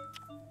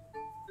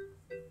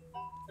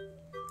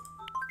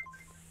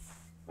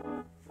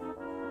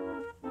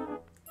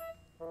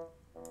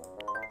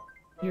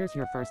 Here's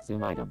your first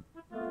Zoom item.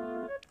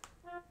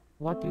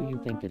 What do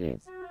you think it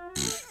is?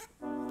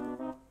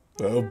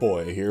 Oh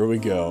boy, here we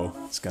go.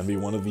 It's gonna be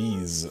one of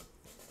these.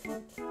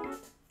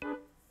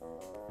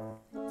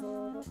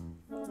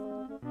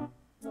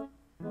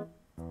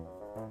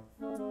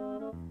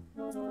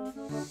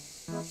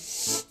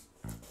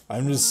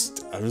 I'm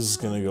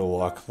just gonna go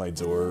lock my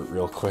door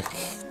real quick.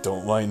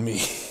 Don't mind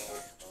me.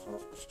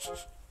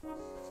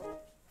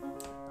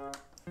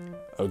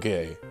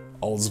 Okay,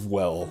 all's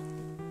well.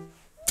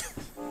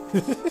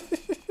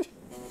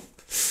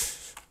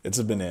 It's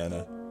a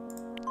banana.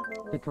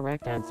 The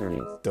correct answer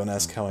is Don't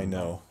ask how I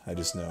know, I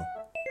just know.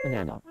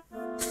 banana.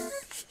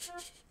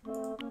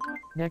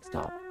 Next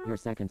up, your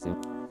second Zoom.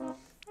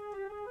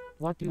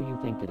 What do you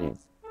think it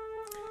is?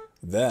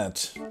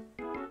 That...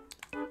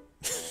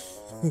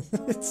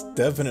 It's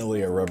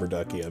definitely a rubber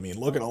ducky. I mean,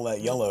 look at all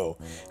that yellow.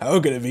 How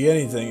could it be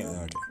anything?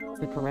 Okay.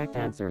 The correct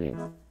answer is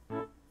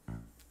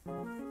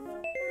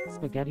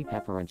spaghetti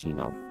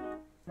pepperoncino.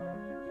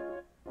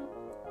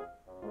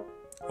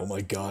 Oh my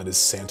god, is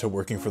Santa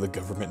working for the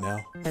government now?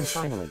 And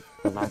finally,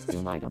 the last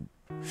Zoom item.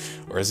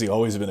 Or has he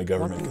always been a What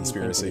government do you think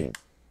conspiracy? it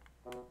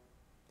is?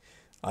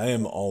 I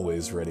am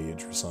always ready,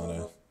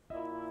 Drasana.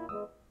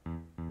 The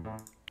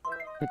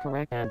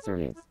correct answer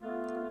is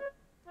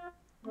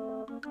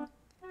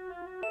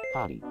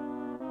potty.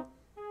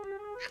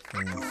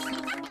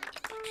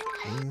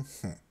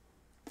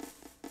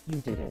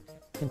 You did it.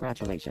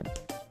 Congratulations.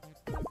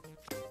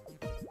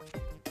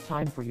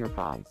 Time for your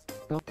prize.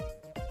 Go.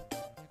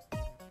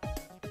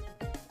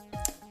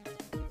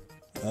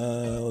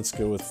 Let's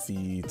go with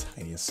the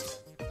tiniest.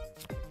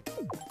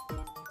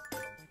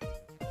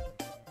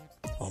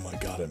 Oh my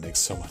god, it makes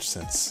so much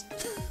sense.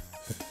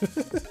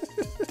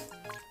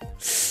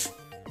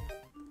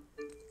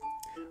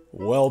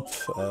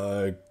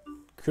 Welp,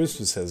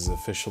 Christmas has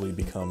officially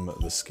become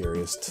the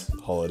scariest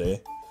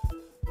holiday.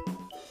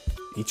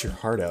 Eat your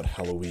heart out,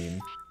 Halloween.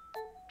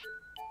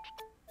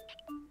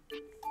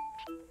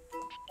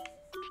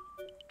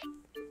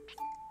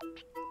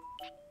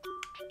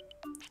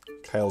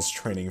 Kyle's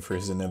training for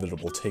his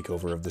inevitable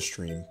takeover of the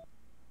stream.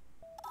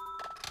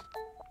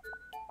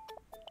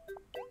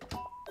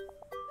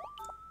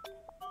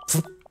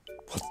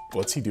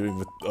 What's he doing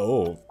with...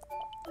 Oh.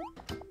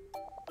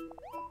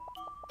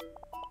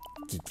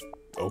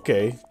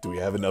 Okay, do we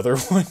have another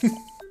one?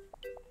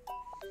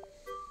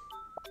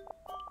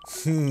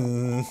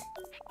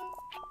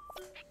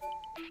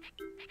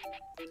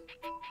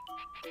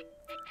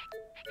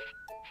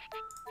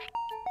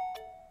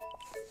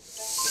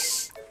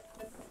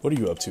 What are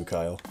you up to,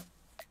 Kyle?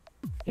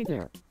 Hey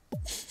there.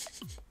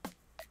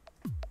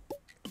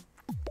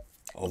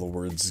 All the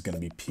words is gonna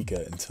be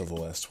Pika until the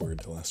last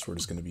word. The last word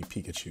is gonna be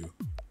Pikachu.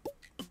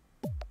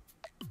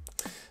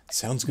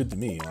 Sounds good to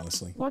me,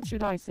 honestly. What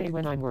should I say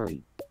when I'm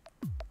worried?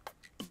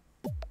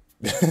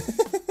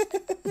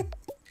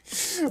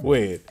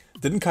 Wait,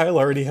 didn't Kyle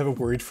already have a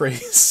worried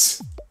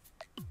phrase?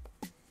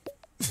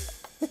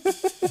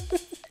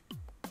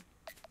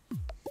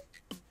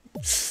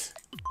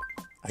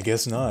 I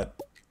guess not.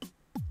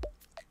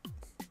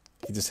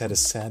 He just had a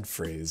sad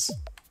phrase.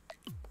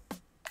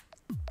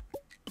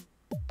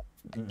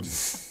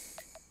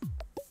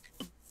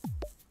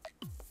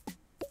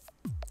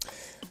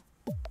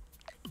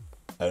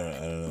 I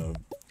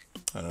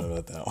don't know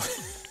about that one.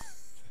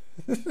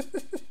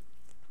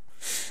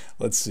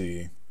 Let's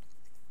see.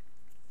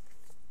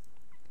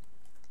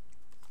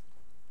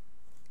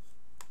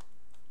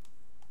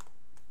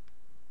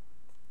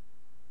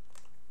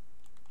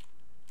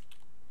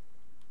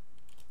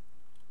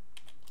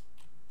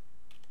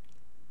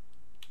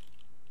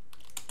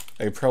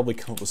 I could probably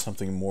come up with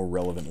something more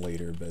relevant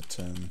later, but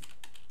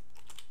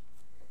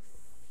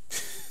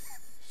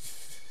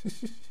I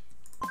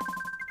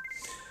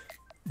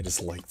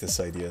just like this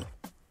idea.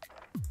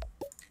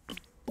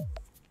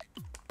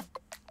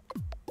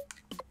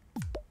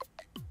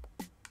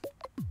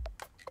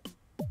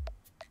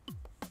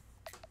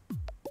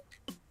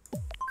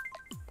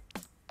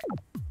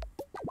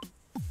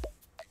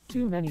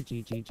 Too many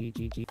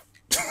GGGGG.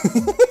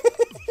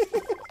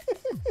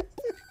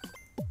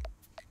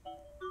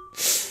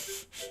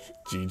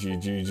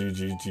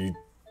 GGGGGG.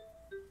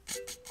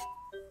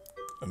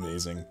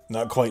 Amazing.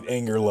 Not quite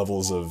anger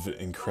levels of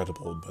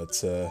incredible, but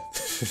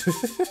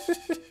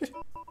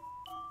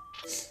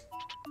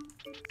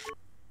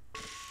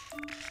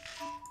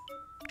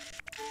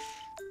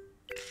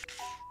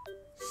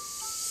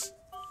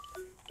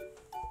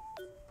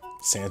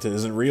Santa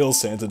isn't real,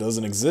 Santa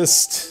doesn't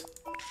exist.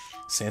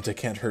 Santa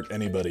can't hurt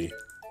anybody.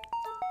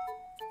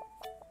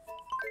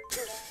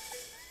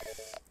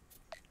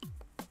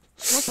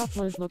 What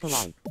uppers look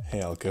alike?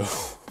 Hey,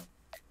 Alko.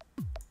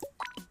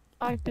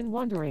 I've been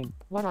wondering,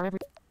 what are every...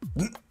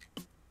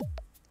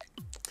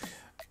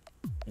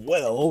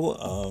 Well,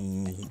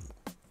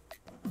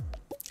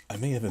 I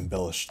may have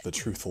embellished the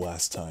truth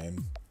last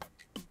time.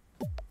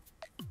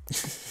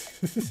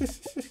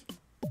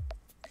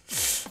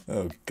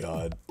 Oh,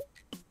 God.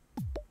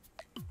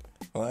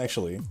 Well,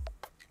 actually,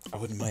 I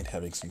wouldn't mind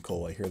having some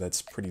coal. I hear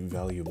that's pretty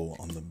valuable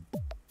on the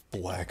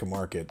black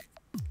market.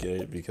 Get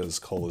it? Because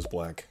coal is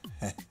black.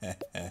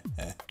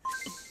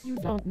 You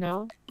don't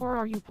know? Or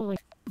are you pulling...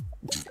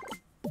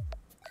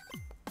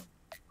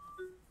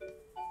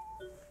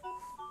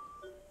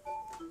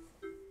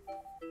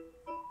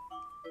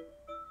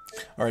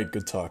 Alright,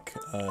 good talk.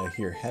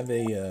 Here, have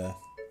a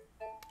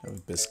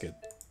biscuit.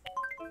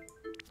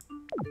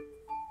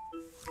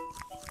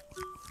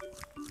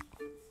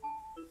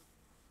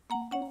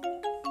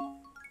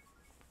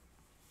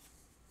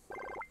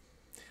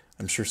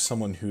 I'm sure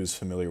someone who is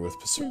familiar with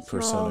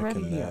Persona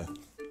can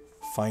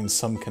find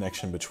some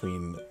connection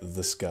between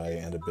this guy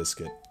and a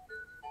biscuit.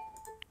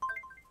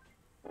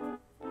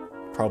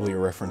 Probably a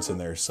reference in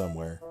there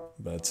somewhere,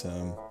 but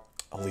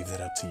I'll leave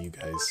that up to you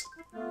guys.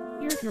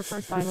 Here's your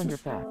first Islander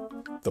fact.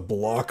 The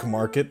block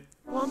market?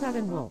 Wombat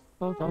and Wolf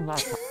both own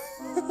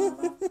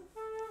laptops.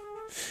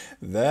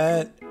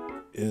 That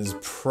is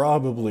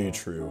probably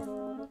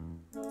true.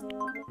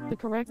 The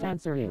correct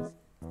answer is...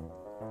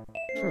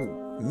 true.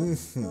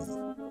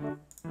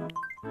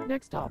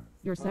 Next up,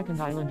 your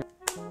second Islander.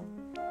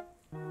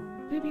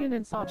 Vivian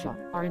and Sacha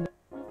are in the...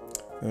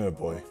 Oh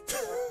boy.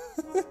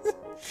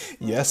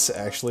 Yes,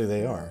 actually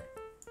they are.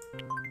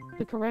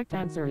 The correct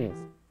answer is...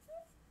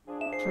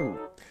 true.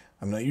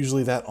 I'm not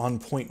usually that on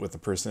point with the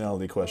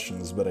personality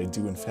questions, but I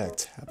do in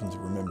fact happen to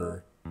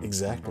remember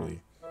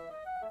exactly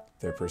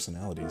their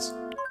personalities.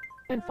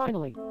 And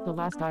finally, the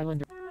last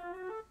Islander.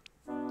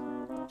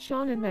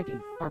 Sean and Maggie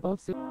are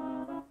both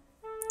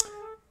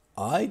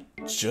I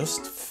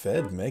just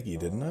fed Maggie,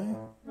 didn't I?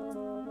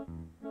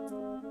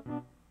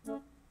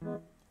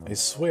 I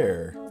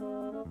swear.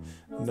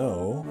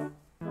 No,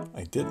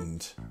 I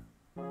didn't.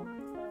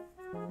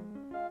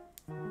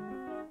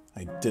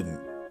 I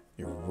didn't.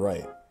 You're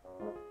right.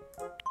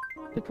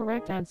 The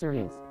correct answer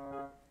is...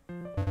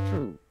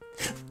 true.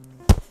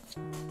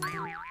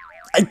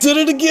 I did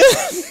it again!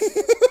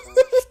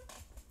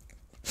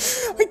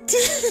 I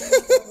did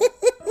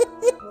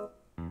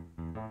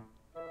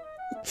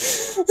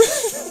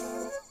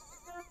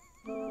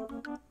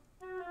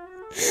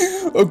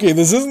Okay,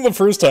 this isn't the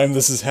first time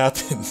this has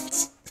happened.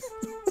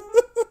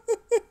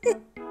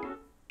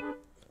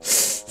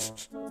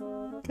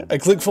 I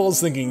click false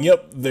thinking,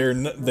 yep,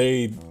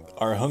 they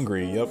are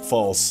hungry, yep,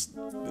 false.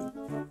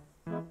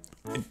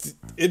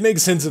 It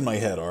makes sense in my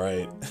head,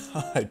 alright?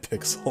 Hi,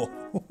 Pixel.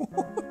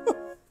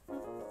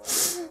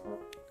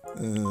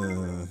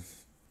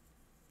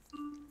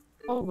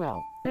 Oh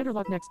well, better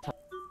luck next time.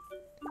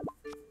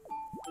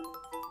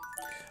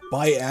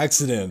 By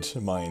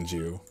accident, mind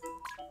you.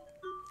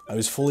 I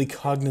was fully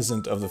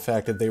cognizant of the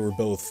fact that they were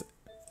both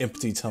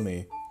empty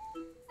tummy.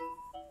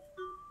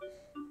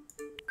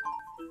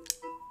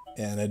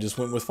 And I just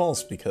went with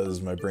false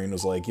because my brain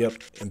was like, yep,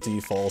 empty,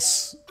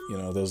 false. You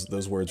know,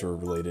 those words were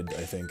related,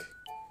 I think.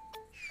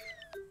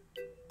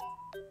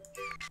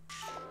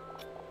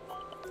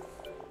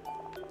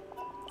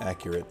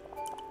 Accurate.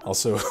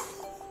 Also,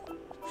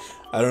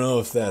 I don't know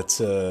if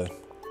that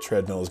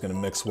treadmill is going to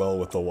mix well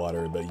with the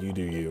water, but you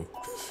do you.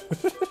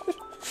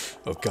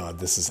 Oh god,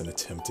 this is an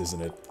attempt,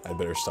 isn't it? I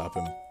better stop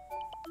him.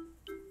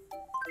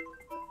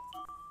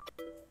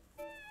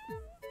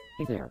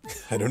 Hey there.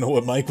 I don't know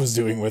what Mike was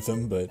doing with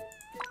him, but...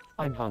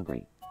 I'm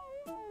hungry.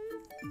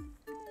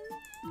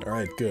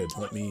 Alright, good.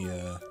 Let me,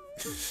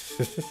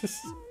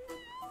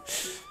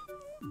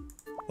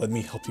 let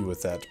me help you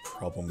with that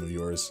problem of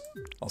yours.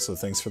 Also,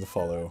 thanks for the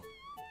follow.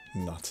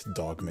 Not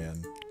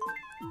Dogman.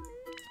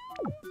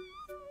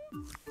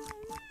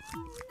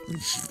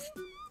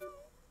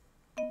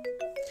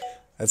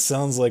 That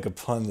sounds like a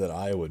pun that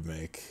I would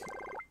make.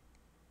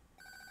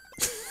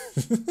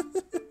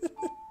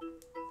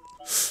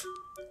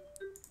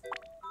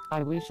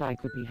 I wish I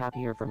could be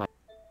happier for my...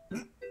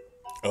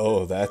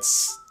 Oh,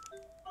 that's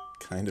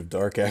kind of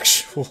dark,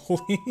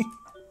 actually,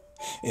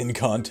 in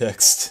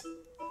context.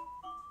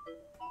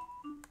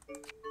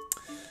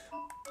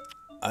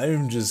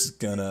 I'm just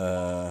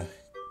gonna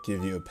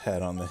give you a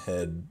pat on the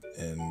head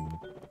and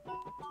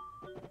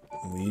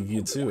leave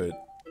you to it.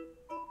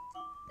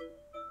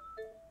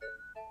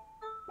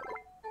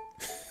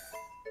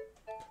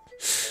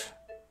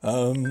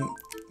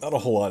 Not a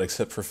whole lot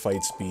except for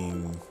fights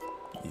being,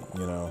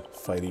 you know,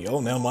 fighty. Oh,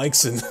 now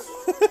Mike's in.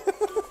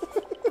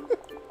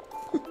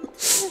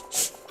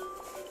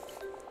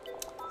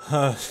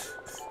 Huh.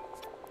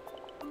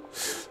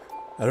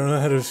 I don't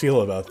know how to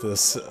feel about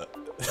this.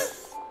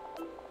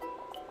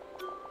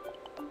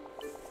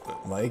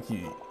 But Mike,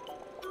 you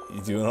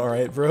doing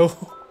alright, bro?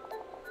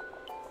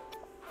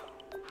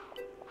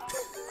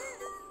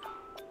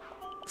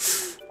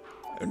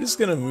 I'm just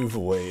gonna move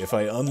away. If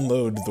I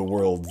unload the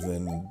world,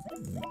 then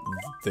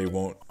it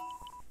won't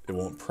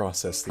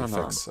process the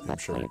effects, I'm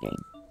sure. Play a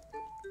game.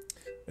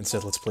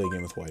 Instead, let's play a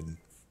game with Wyden.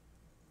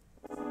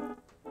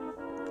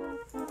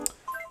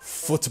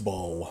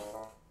 Football.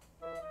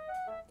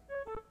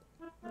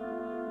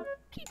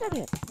 Keep at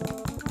it.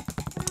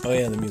 Oh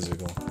yeah, the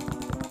musical.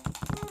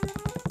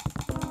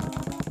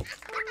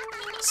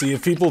 See,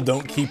 if people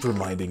don't keep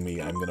reminding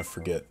me, I'm gonna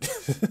forget.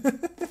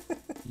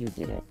 You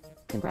did it.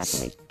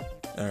 Congratulations.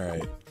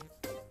 Alright.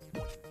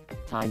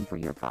 Time for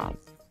your prize.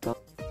 Go.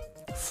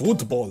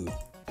 Football.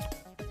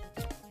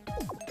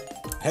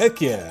 Heck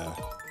yeah!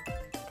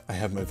 I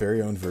have my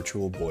very own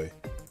virtual boy.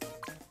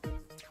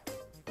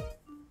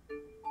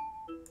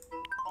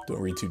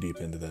 Don't read too deep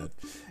into that.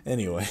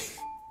 Anyway.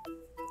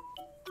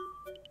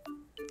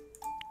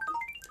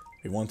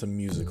 We want a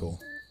musical.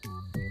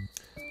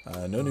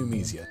 No new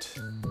Mii's yet.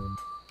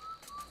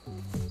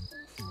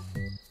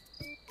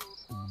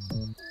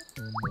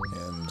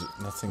 And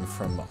nothing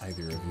from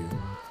either of you.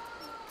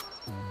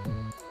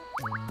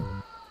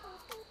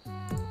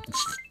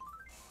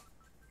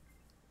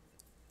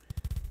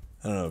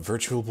 I don't know,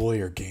 Virtual Boy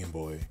or Game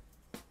Boy?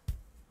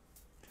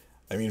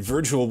 I mean,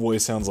 Virtual Boy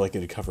sounds like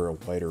it'd cover a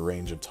wider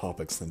range of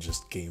topics than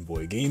just Game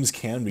Boy. Games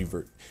can be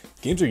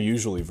games are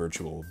usually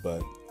virtual,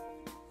 but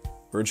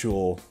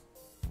virtual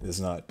is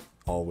not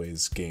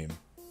always game.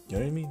 You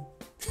know what I mean?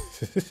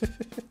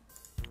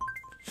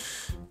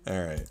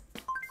 Alright.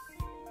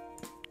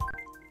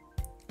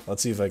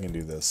 Let's see if I can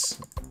do this.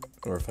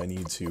 Or if I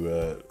need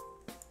to,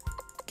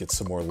 get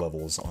some more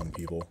levels on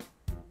people.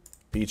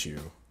 Beat you.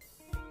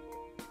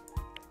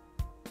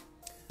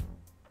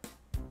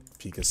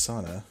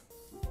 Pikasana.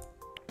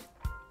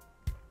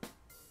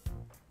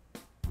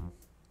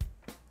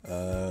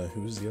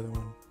 Who's the other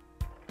one?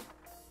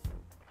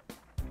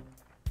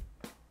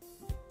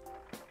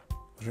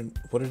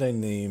 What did I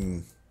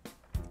name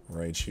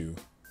Raichu?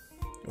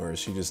 Or is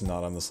she just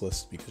not on this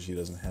list because she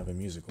doesn't have a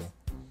musical?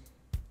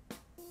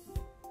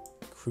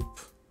 Croup.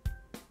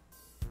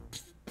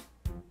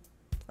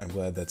 I'm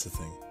glad that's a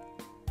thing.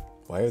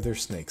 Why are there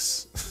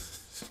snakes?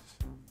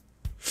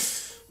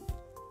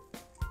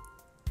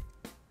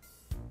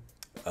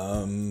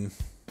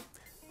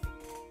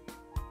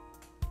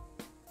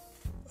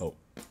 Oh.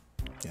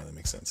 Yeah, that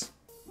makes sense.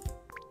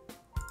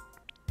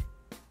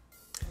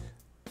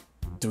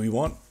 Do we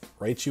want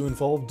Raichu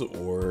involved,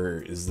 or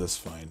is this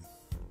fine?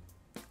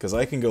 Because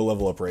I can go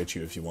level up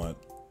Raichu if you want.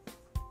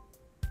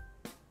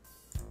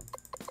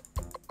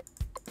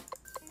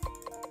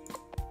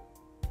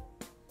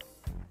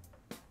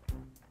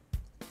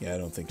 Yeah, I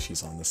don't think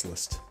she's on this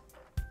list.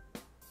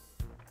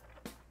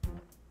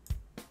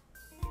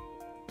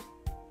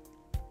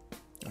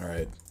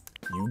 Alright,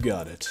 you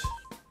got it.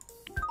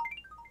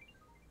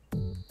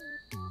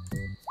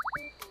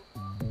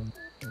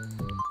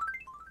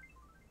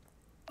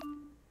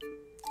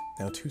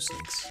 Now 2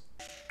 snakes.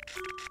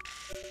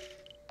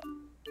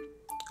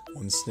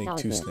 1 snake,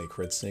 2 snake,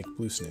 red snake,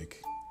 blue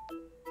snake.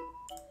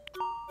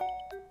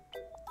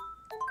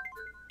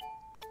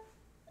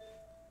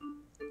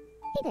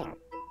 Hey there.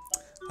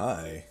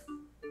 Hi.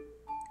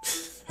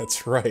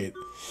 That's right.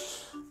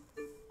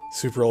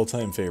 Super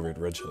all-time favorite,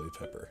 red chili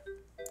pepper.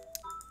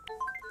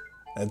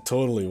 That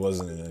totally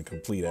wasn't a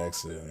complete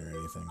accident or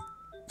anything.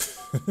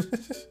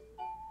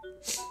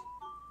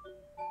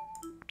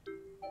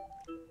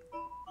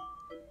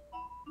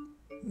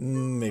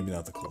 Maybe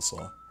not the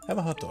coleslaw. Have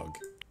a hot dog.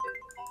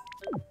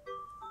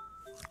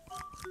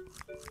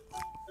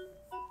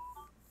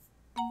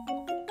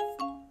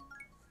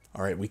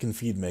 Alright, we can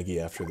feed Meggie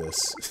after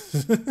this.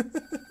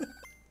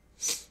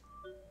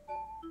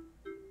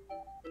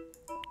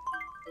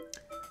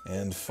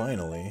 And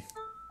finally...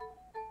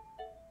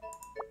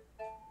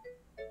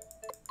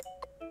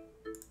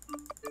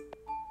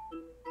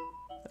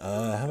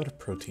 how about a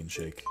protein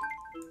shake?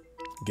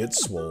 Get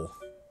swole.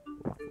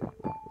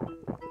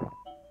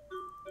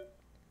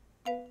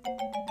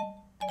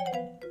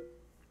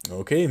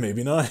 Okay,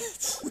 maybe not.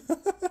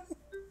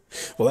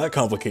 Well, that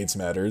complicates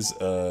matters.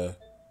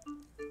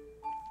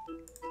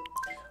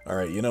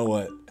 Alright, you know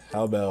what?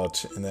 How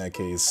about, in that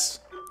case...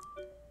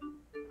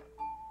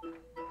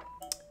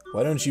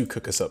 Why don't you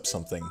cook us up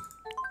something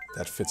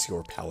that fits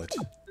your palate?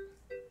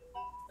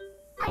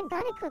 I'm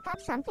gonna cook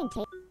up something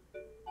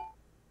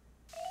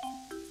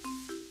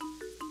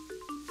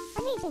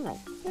amazingly,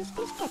 this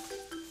dish gets...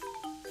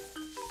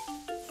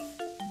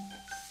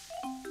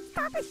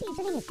 Proper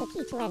seasoning is the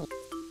key to any...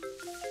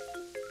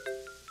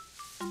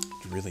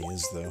 It really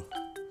is, though.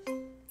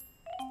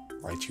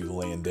 Right, you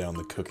laying down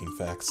the cooking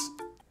facts.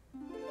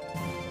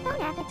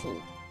 Bon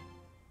appetit.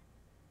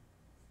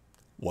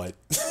 What?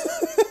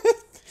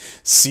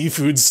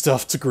 Seafood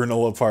stuffed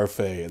granola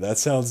parfait. That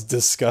sounds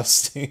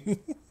disgusting.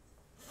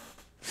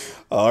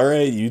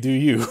 Alright, you do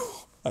you.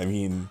 I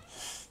mean...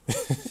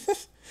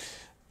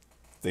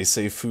 They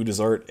say food is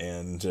art,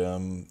 and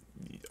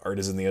art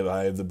is in the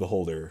eye of the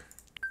beholder.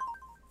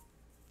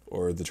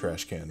 Or the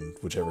trash can,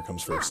 whichever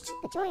comes first.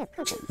 The joy of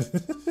cooking.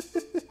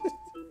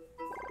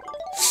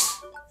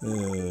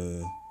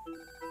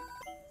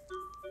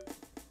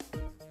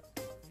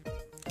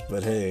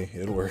 But hey,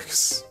 it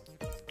works.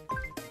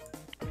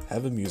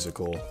 Have a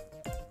musical.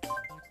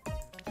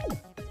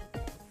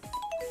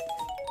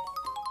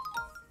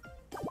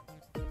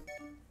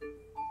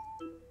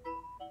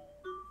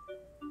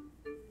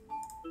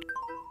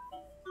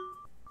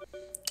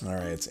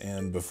 Alright,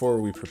 and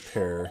before we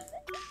prepare...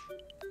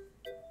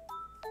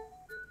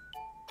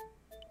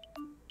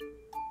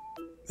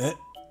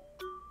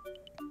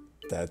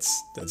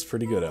 That's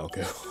pretty good,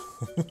 Alko.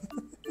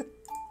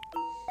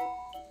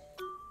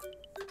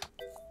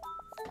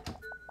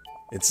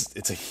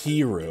 It's a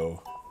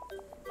hero.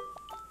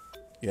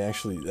 Yeah,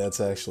 actually,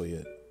 that's actually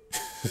it.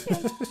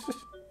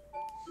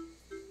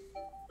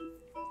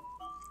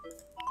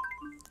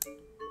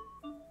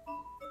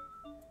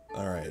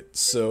 Alright,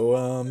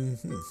 so,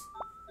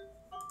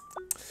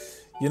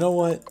 you know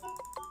what?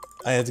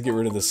 I had to get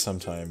rid of this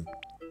sometime.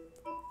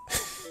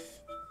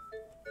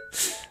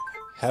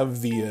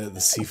 Have the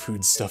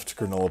seafood stuffed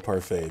granola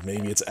parfait.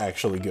 Maybe it's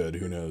actually good,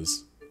 who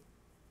knows?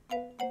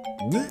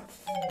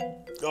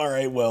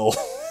 Alright, well...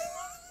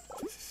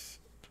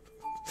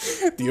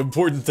 The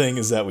important thing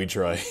is that we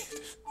tried.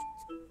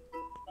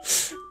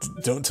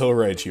 Don't tell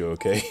Raichu,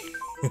 okay?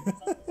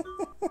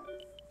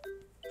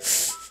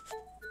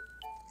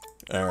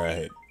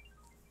 Alright.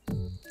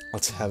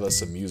 Let's have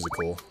us a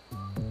musical.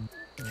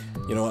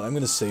 You know what, I'm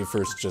gonna save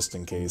first just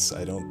in case.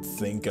 I don't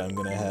think I'm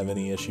gonna have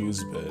any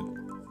issues, but...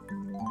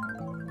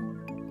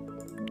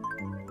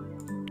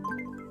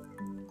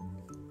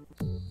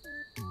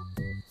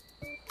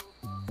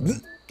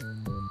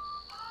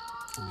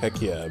 Heck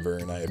yeah,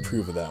 Vern, I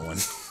approve of that one.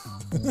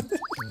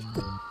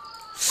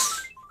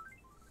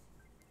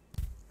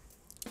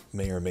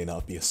 May or may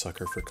not be a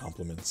sucker for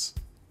compliments.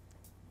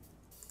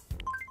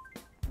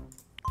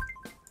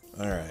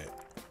 Alright.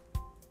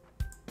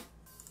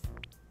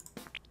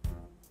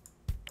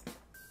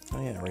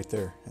 Oh yeah, right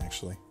there,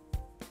 actually.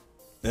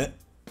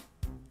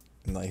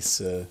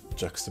 Nice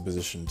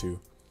juxtaposition,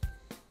 too.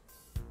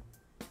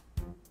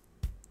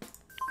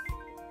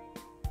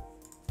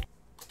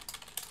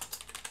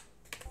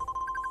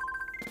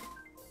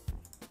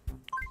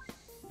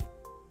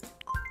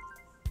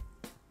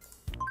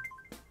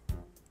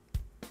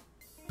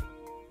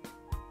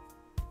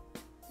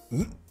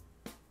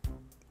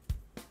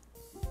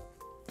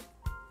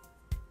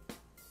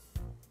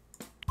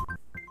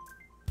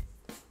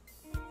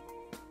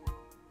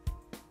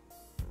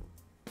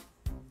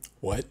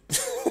 What?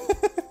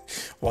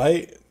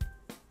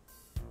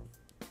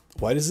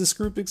 Why does this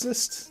group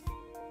exist?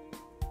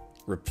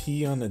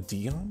 Repi on a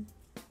Dion?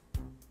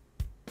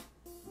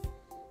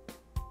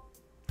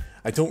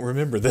 I don't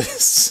remember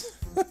this.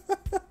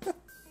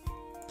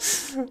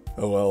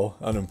 Oh well,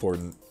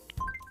 unimportant.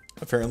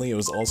 Apparently it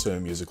was also a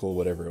musical,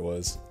 whatever it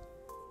was.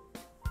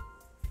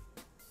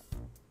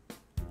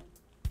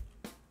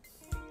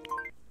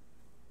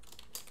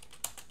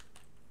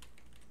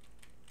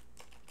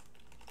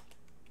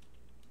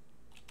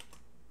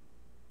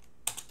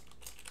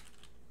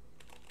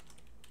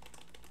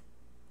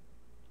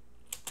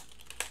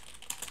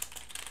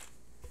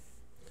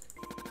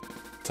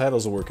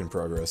 Title's a work in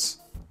progress.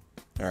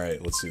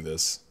 Alright, let's do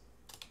this.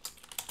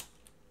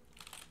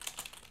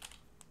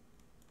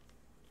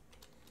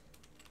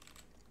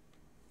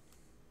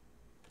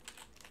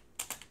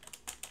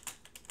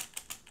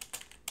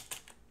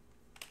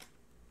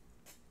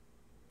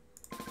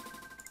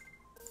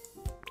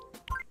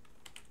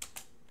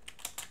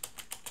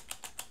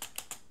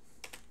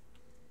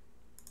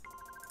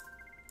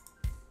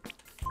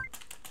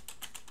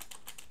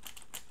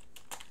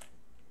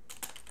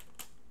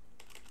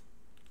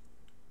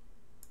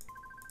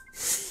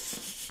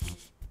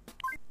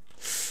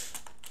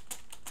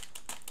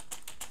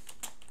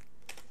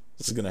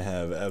 This is gonna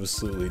have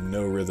absolutely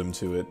no rhythm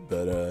to it,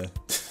 but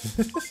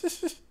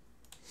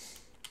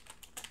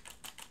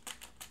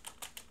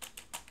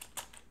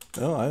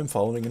No, I am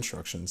following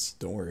instructions,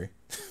 don't worry.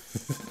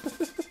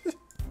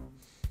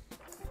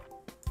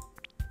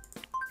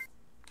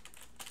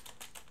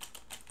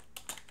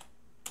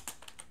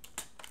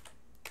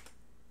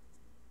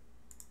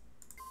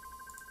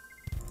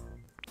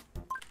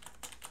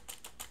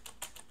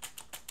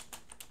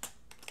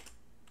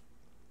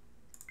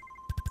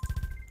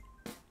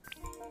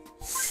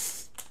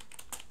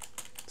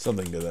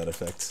 Something to that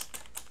effect.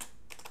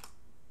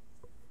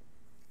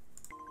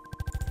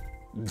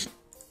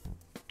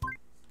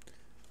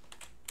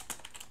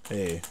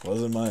 Hey,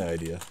 wasn't my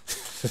idea.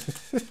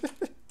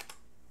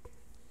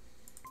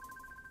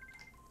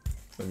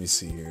 Let me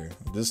see here,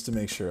 just to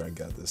make sure I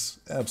got this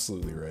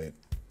absolutely right.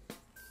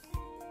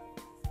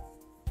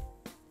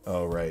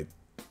 Oh, right.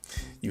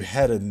 You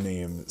had a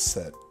name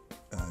set.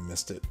 I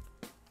missed it.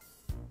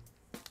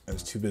 I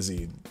was too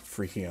busy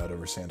freaking out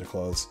over Santa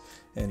Claus.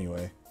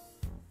 Anyway.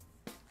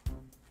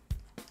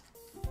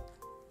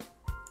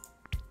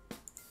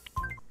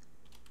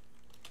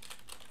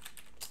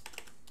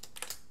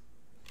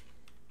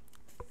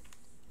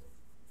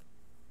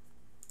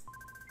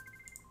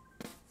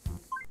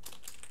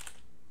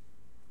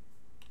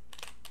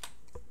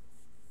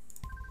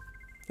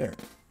 There.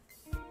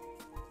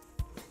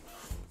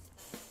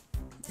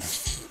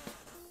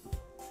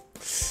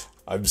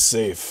 I'm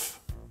safe.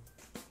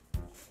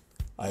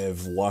 I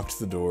have locked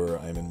the door.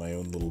 I'm in my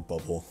own little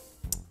bubble.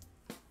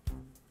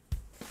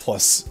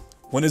 Plus,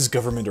 when has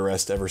government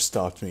arrest ever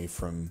stopped me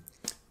from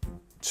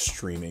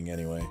streaming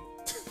anyway?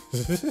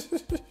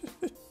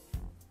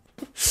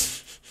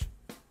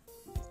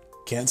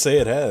 Can't say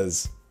it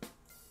has.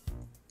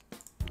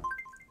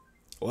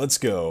 Let's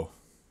go.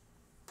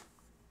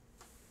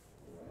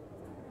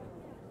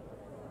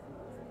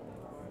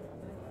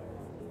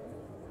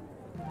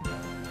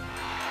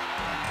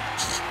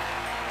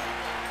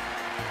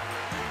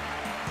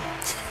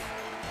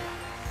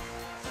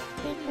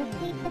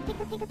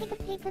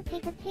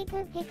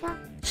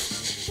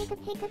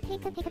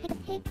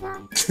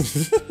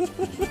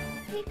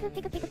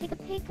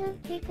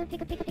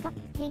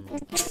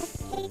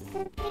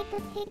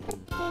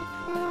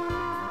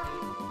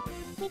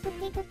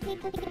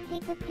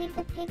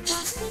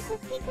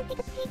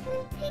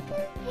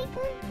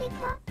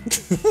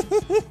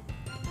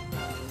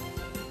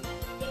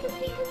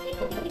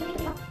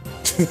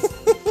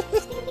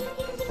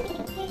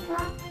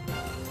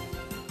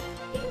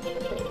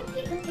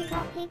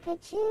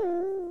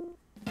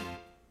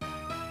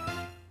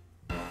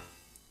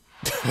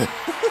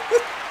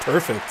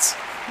 Perfect.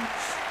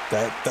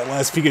 That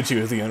last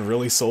Pikachu at the end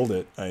really sold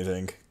it, I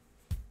think.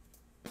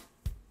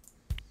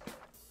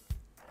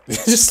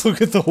 Just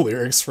look at the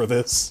lyrics for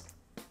this.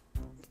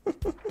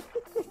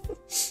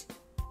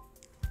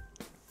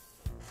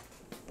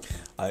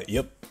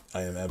 Yep,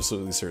 I am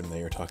absolutely certain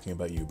they are talking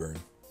about you, Burn.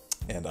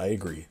 And I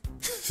agree.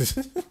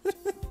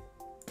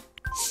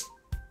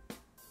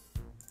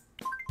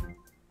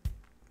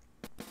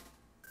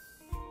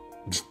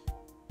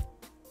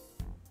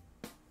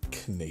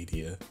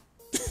 Canadia.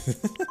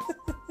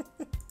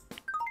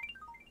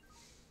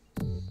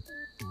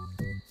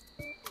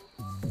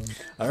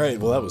 Alright,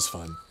 well that was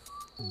fun.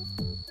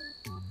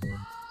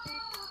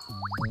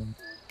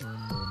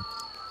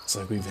 It's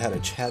like we've had a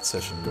chat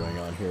session going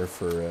on here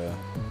for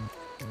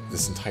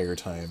this entire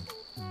time.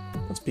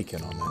 Let's peek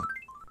in on that.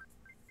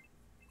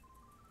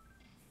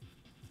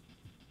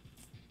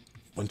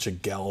 Bunch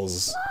of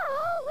gals.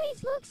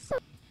 Always looks so...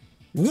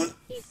 What?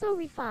 He's so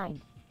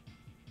refined.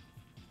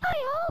 I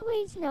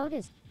always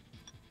notice.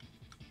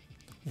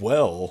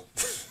 Well...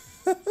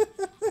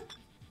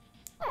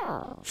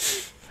 Well...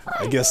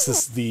 I guess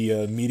this is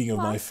the meeting of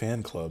my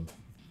fan club.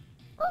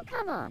 Oh,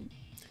 come on.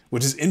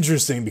 Which is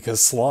interesting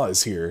because Slaw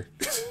is here.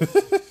 I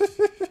feel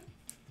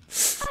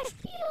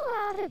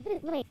out of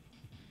it late.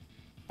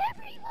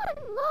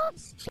 Everyone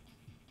loves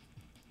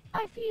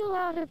I feel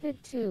out of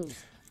it too.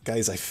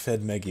 Guys, I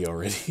fed Maggie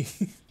already.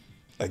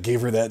 I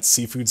gave her that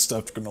seafood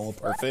stuffed granola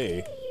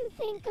parfait. What do you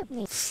think of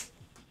me?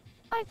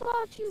 I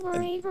thought you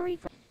were Avery.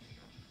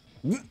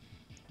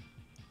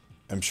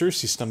 I'm sure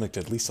she stomached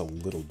at least a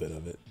little bit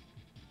of it.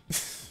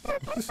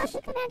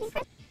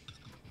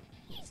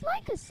 He's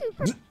like a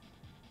super...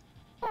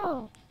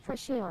 Oh, for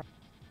sure.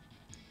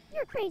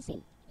 You're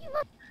crazy. You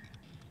must...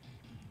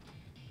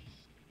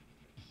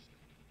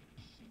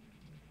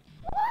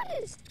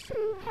 What is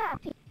true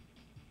happy?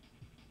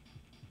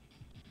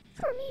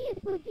 For me,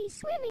 it would be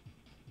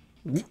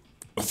swimming.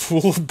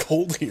 Full of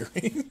gold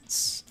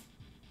earrings?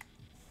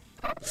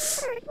 Have you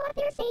heard what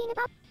they're saying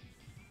about...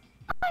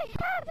 I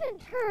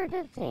haven't heard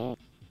a thing.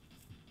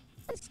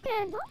 A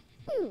scandal?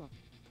 Ooh.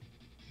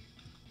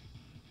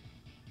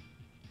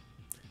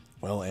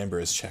 Well, Amber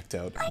is checked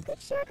out. I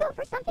could sure go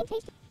for something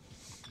tasty.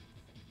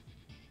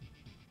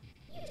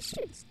 You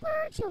should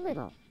splurge a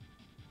little.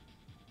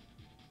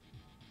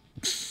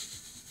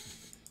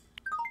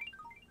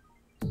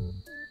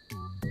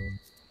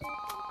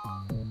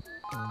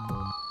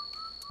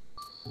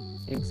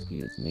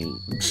 Excuse me.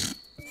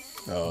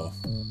 Oh.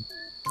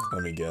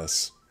 Let me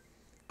guess.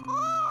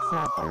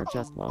 Sapphire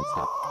just won't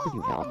stop. Could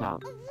you help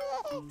out?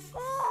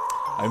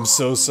 I'm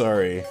so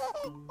sorry.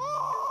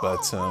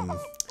 But,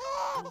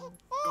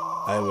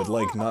 I would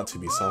like not to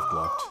be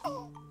self-blocked.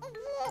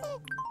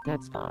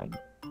 That's fine.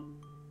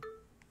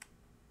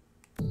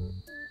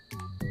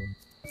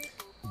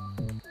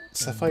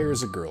 Sapphire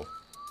is a girl.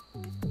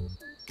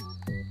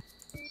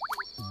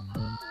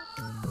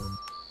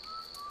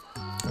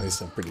 At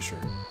least I'm pretty sure.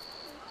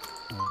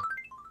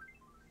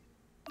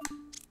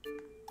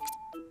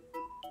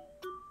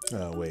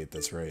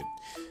 that's right.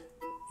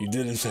 You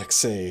did in fact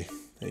say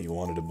that you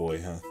wanted a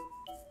boy, huh?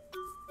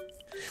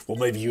 Well,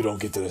 maybe you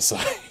don't get to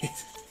decide.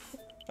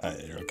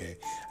 Okay,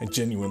 I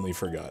genuinely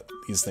forgot.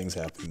 These things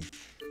happen.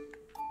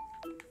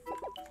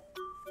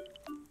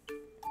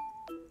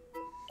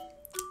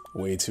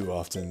 Way too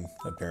often,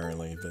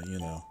 apparently, but you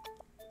know.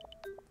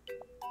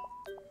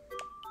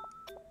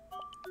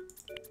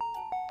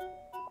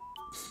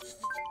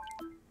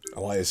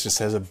 Elias just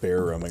has a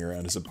bear roaming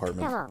around his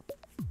apartment. Hello.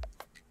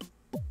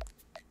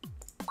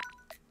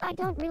 I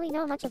don't really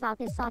know much about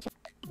this Sasha.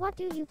 What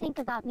do you think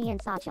about me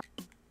and Sasha?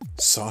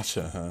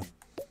 Sasha, huh?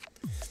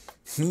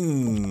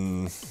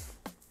 Mr.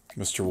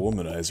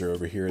 Womanizer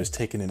over here has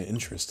taken an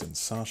interest in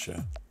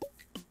Sasha.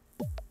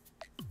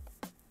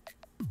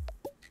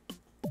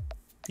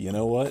 You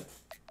know what?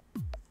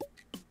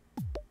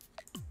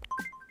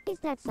 Is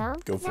that so?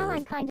 Go for now it.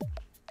 I'm kind of...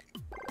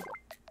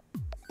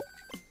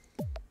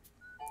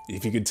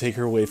 If you could take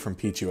her away from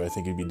Pichu, I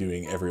think you'd be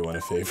doing everyone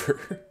a favor.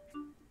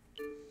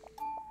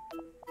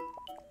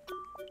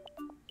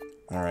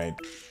 Alright.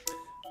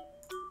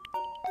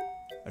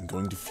 I'm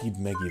going to feed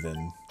Meggy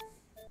then.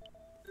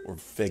 Or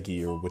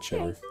Feggy, or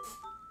whichever.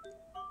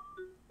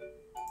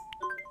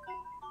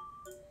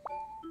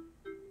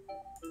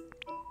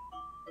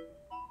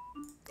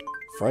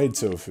 Fried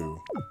tofu.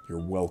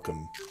 You're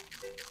welcome.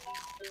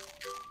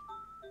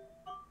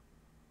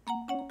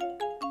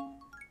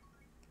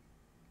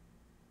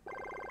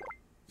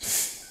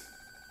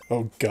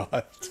 Oh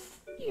god.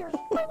 Here,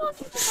 I want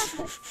you to have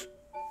this.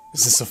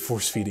 Is this a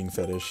force-feeding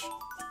fetish?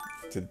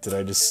 Did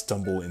I just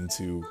stumble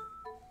into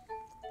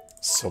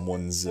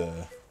someone's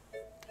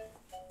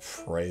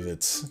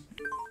private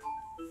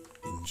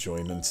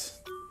enjoyment?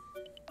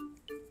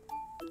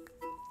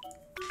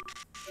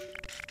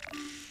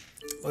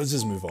 Let's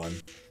just move on.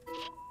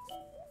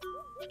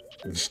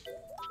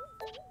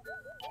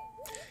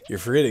 You're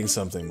forgetting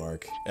something,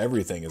 Mark.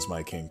 Everything is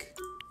my kink.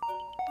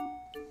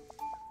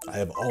 I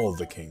have all of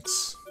the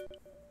kinks.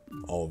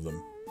 All of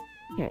them.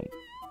 Hey,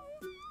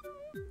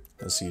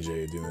 How's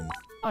CJ doing?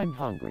 I'm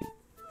hungry.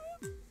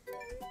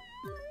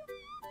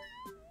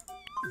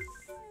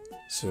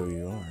 So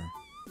you are.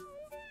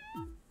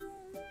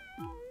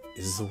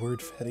 Is the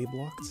word fatty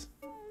blocked?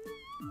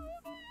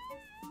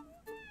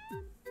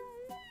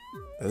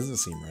 That doesn't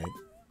seem right.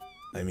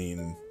 I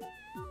mean,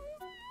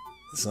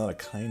 it's not a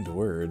kind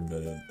word,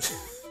 but I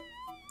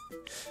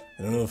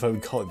don't know if I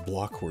would call it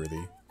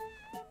block-worthy.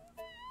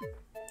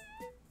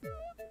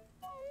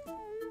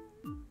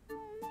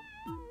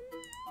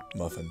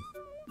 Muffin.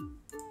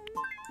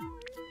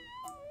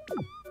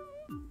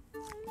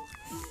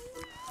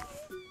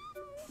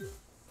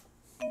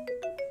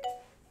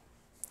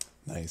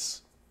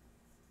 Nice.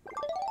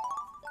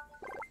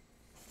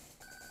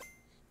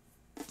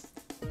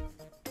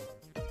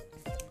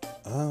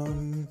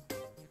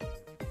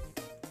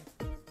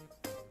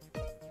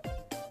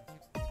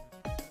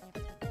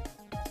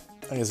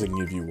 I guess I can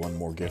give you one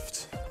more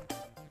gift.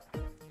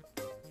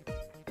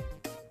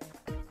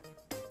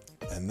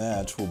 And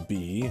that will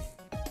be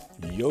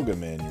Yoga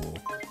Manual.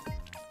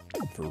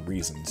 For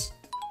reasons.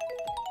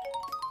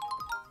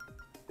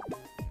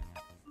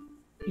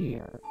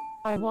 Here,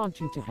 I want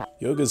you to have.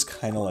 Yoga's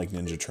kind of like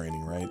ninja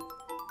training, right?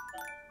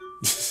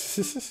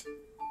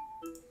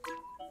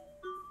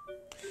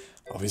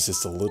 Obviously,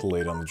 it's a little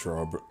late on the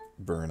draw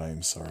burn, I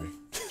am sorry.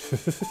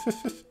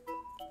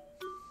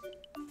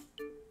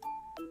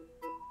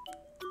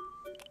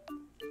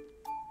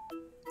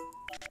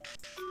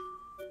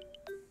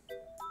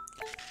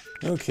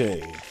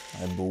 Okay,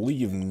 I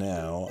believe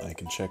now I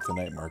can check the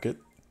night market.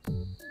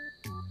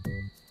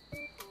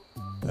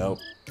 Nope.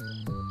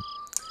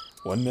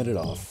 1 minute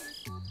off.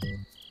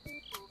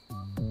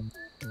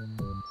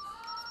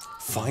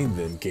 Fine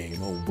then, game.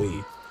 Oh,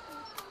 wait.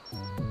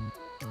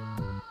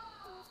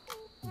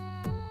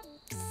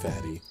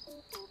 Fatty.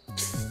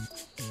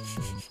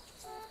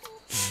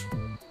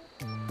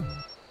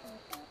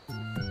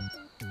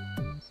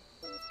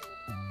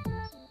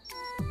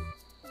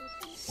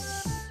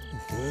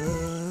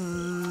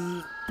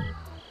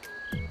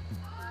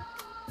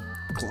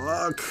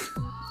 Clock.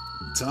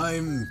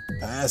 Time.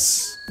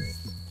 Pass.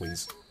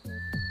 Please.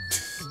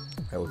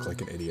 I look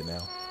like an idiot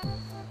now.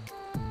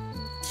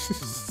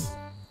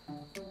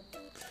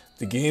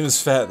 The game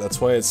is fat, that's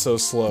why it's so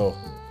slow.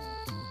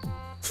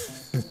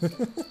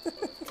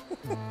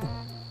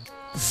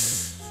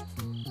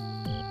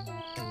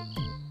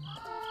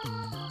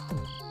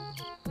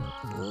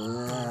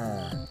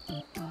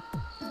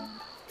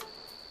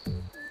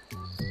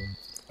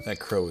 That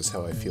crow is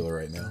how I feel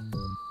right now.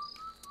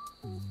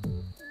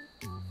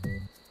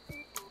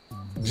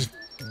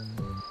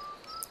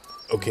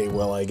 Okay,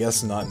 well, I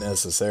guess not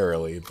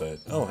necessarily, but...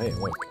 Oh, hey,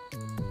 look.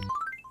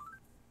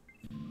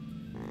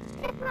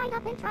 Step right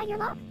up and try your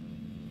luck.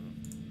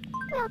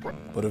 Welcome.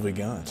 What have we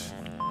got?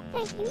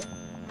 Thank you.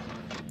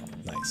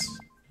 Nice.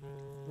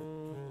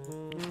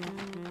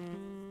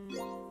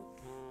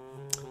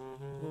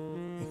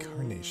 A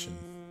carnation.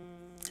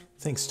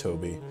 Thanks,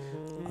 Toby.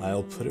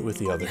 I'll put it with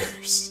the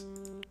others.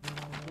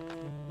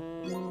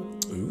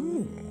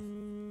 Ooh.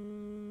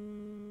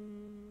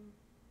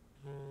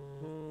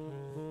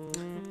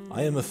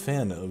 I am a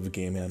fan of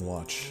Gay Man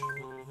Watch.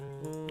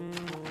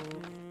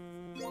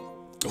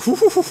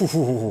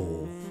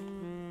 Ooh.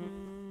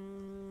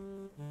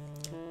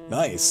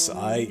 Nice.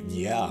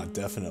 Yeah,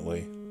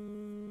 definitely.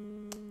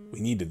 We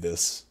needed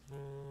this.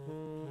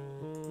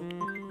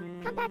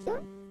 Come back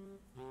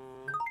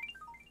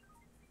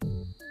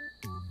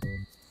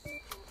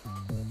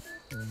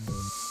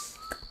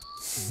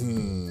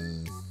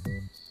soon.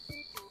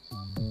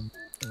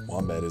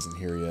 Wombat isn't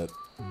here yet.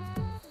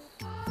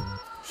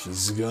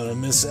 She's gonna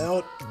miss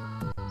out.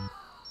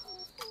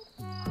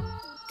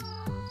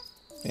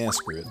 Yeah,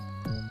 screw it.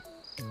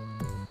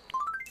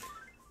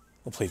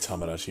 I'll play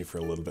Tomodachi for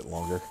a little bit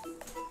longer.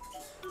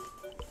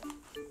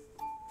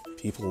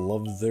 People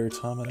love their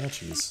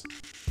Tomodachis.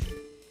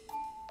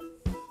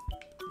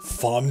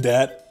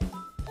 Fomdat!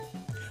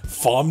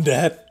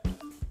 Fomdat!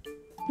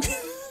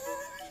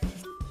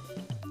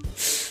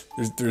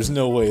 There's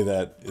no way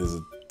that is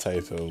a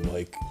typo,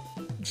 like...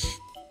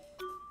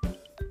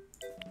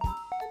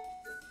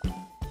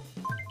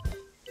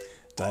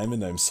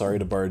 Diamond, I'm sorry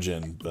to barge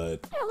in,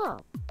 but... Hello.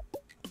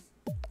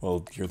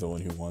 Well, you're the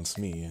one who wants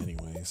me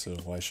anyway, so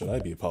why should I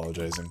be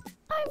apologizing?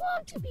 I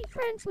want to be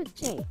friends with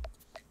Jake.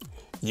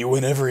 You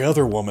and every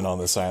other woman on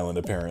this island,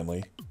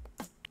 apparently.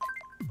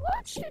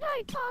 What should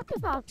I talk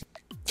about?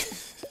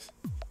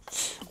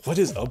 What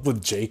is up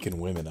with Jake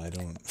and women? I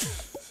don't...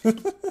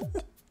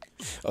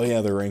 Oh yeah,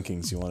 the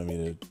rankings. You wanted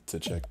me to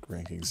check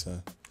rankings,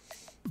 huh?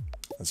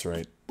 That's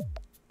right.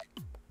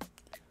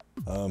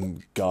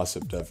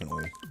 Gossip,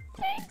 definitely.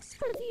 Thanks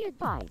for the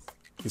advice.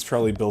 He's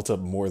probably built up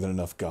more than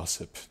enough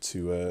gossip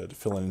to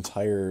fill an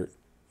entire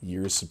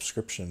year's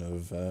subscription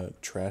of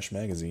trash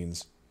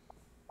magazines.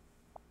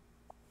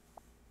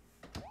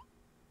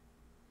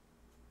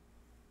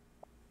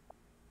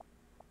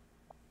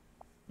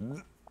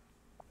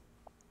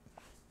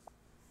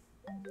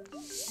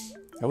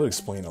 That would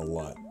explain a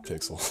lot,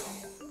 Pixel.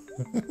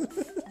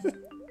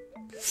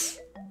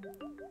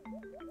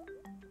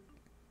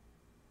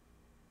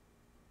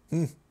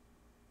 We're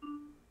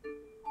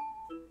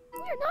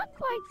not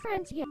quite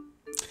friends yet.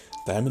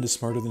 Diamond is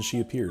smarter than she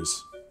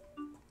appears.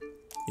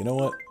 You know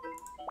what?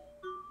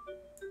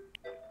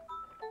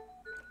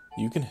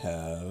 You can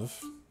have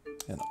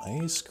an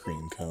ice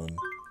cream cone.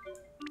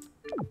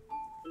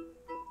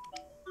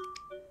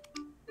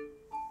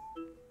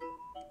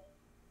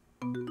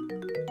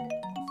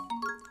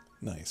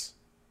 Nice.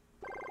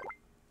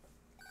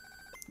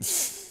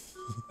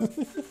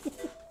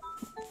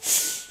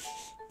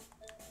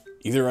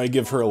 Either I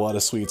give her a lot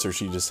of sweets or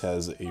she just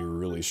has a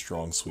really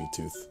strong sweet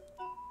tooth.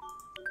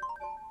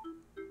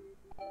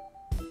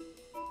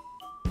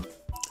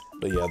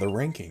 But yeah, the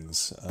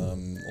rankings.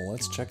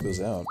 Let's check those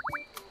out.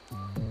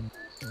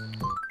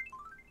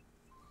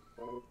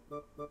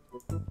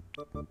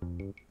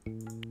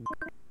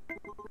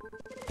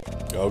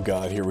 Oh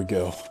god, here we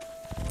go.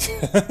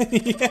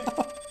 Yeah.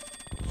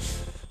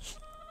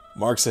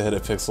 Mark's ahead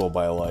of Pixel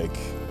by like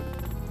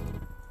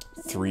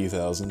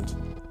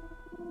 3,000.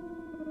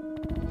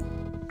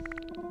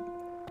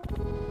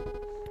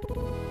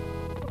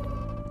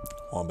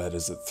 Wombat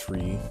is at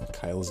 3,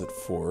 Kyle is at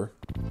 4,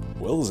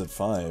 Will is at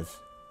 5.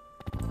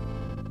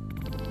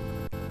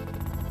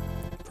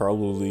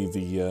 Probably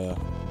the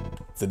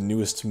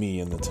newest me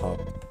in the top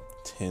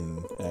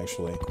 10,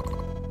 actually.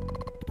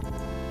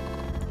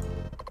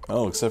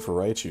 Oh, except for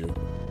Raichu.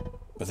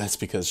 But that's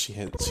because she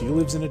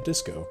lives in a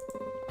disco.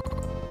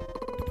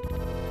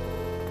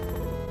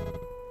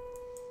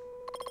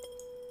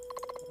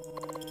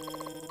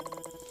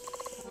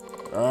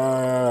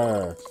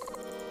 Arrgh.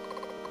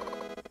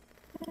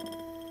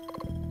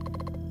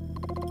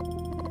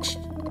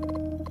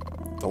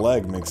 The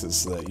lag makes it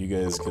so that you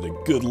guys get a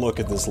good look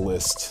at this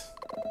list.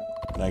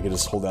 And I can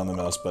just hold down the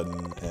mouse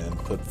button and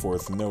put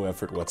forth no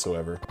effort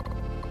whatsoever.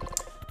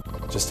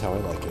 Just how I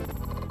like it.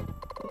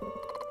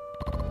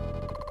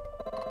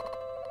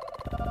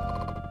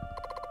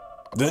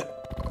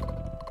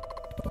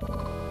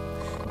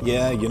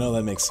 Yeah, you know,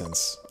 that makes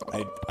sense.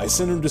 I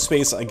sent him to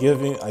space. I gave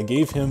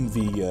him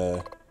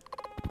the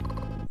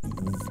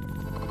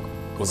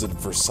was it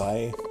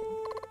Versailles?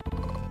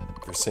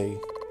 Versailles?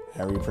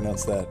 How do you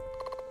pronounce that?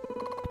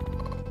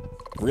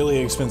 Really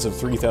expensive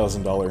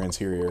 $3,000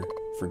 interior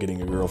for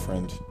getting a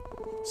girlfriend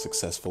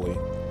successfully.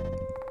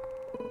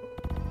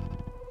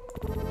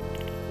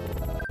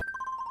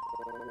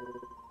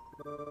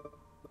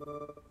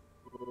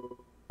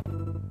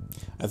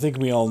 I think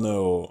we all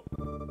know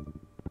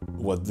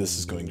what this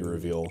is going to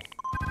reveal.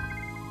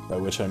 By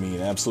which I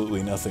mean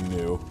absolutely nothing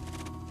new.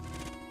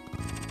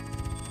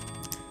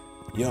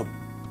 Yup.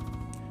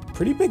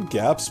 Pretty big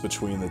gaps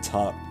between the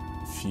top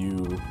few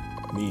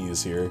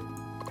Miis here.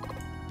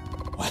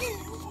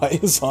 Why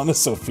is Ana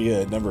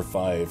Sophia at number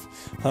 5?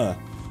 Huh.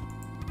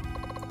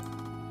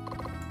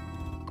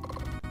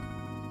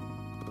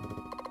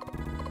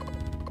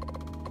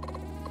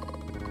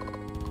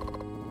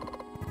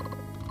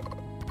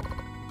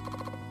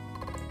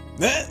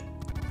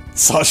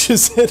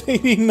 Sasha's at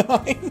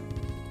 89?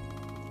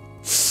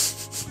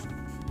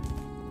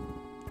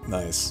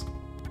 Nice.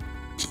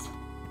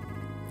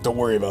 Don't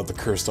worry about the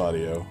cursed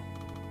audio.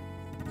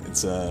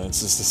 It's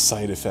just a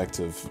side effect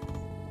of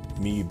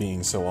me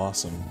being so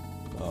awesome,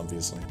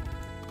 obviously.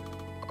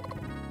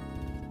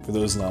 For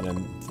those not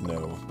in the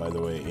know, by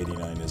the way,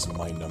 89 is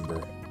my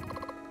number.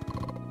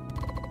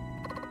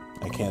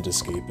 I can't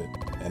escape it,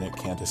 and it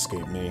can't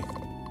escape me.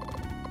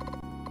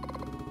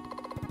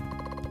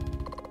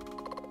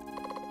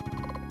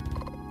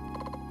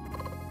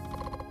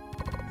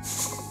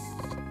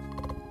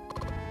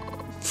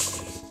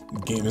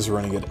 The game is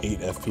running at 8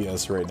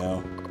 FPS right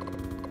now.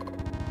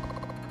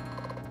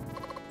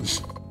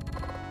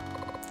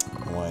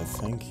 Why,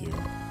 thank you.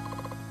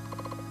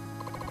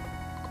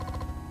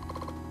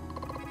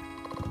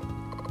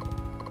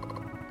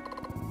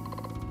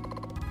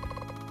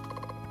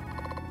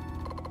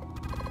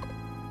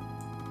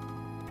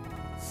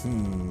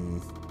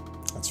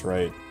 That's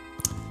right.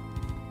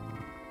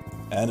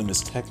 Adam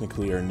is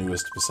technically our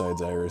newest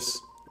besides Iris.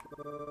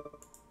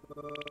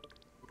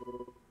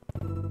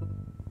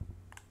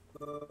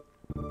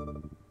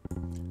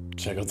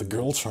 Check out the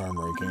girl charm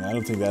ranking. I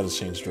don't think that has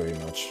changed very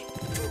much.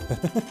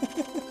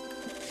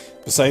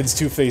 Besides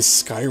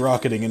Two-Face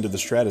skyrocketing into the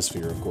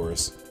stratosphere, of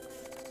course.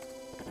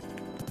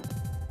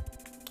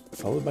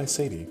 Followed by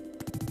Sadie.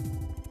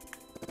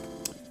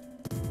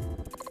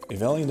 A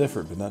valiant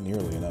effort, but not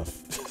nearly enough.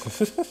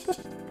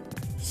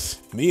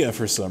 Mia,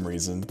 for some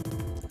reason.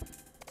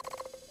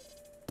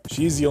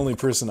 She's the only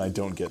person I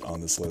don't get on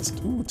this list.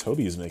 Ooh,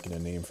 Toby is making a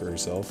name for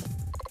herself.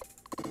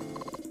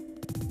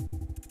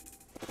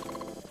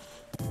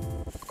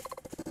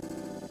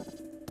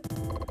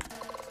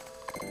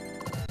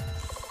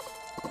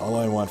 All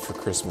I want for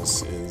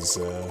Christmas is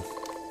a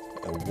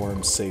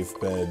warm, safe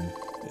bed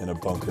in a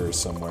bunker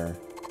somewhere.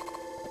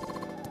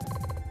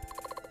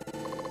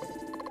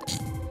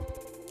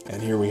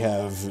 And here we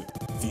have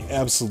the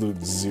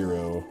absolute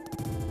zero.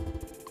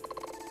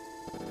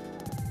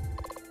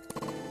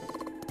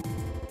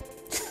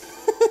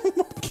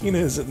 Markina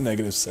is at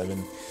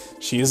 -7.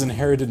 She has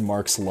inherited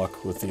Mark's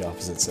luck with the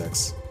opposite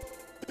sex.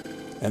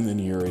 And then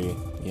Yuri,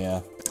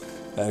 yeah.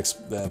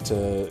 That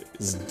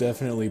is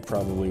definitely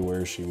probably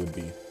where she would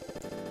be.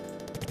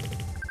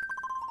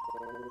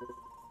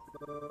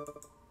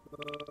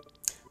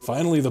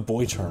 Finally, the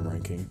boy charm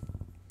ranking.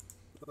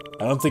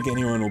 I don't think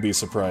anyone will be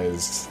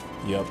surprised.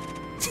 Yep.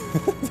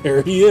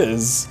 There he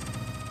is!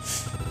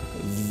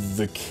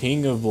 The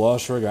king of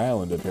Blahshrug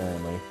Island,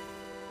 apparently.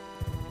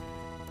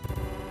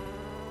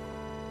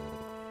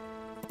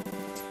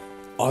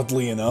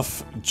 Oddly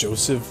enough,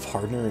 Joseph,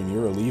 Partner, and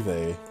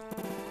Eurolive.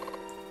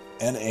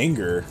 And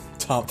Anger,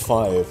 top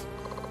 5.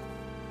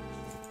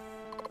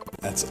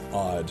 That's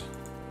odd,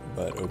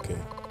 but okay.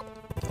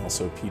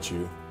 Also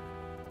Pichu.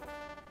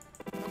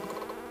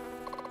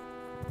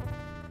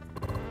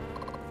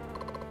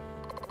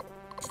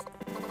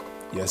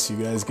 Yes, you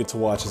guys get to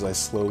watch as I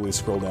slowly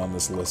scroll down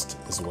this list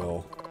as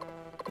well.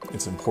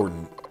 It's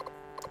important.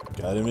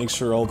 Gotta make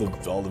sure all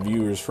the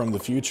viewers from the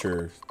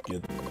future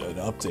get an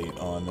update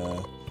on,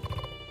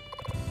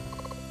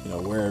 you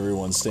know, where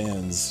everyone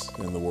stands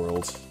in the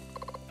world.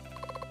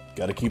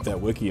 Gotta keep that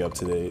wiki up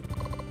to date.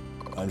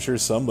 I'm sure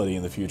somebody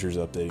in the future is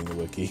updating the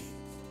wiki.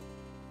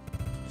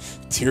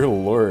 Dear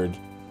Lord.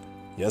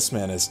 Yes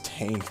Man is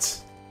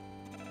tanked.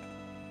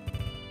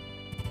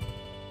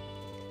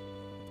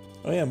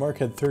 Oh yeah, Mark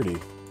had 30.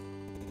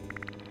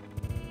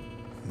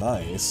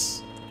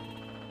 Nice.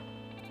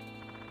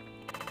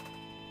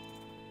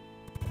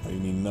 Oh, you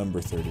mean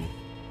number 30.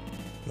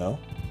 No?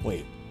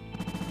 Wait.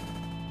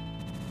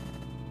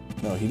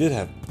 No, he did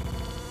have...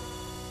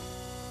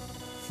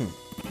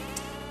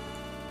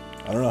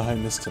 I don't know how I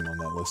missed him on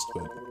that list,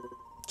 but...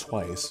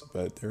 twice,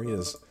 but there he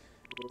is.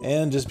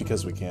 And just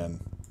because we can.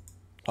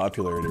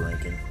 Popularity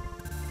ranking.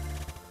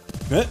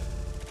 Eh?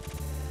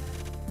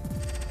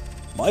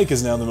 Mike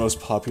is now the most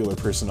popular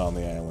person on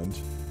the island.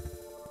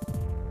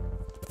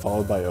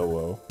 Followed by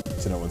OO,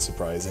 to no one's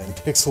surprise, and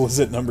Pixel is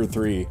at number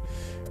 3,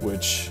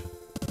 which...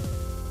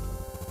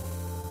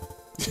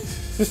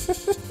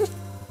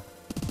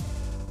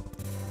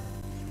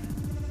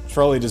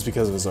 Probably just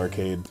because of his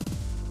arcade.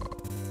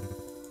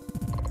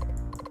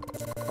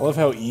 I love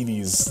how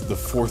Evie's the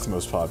 4th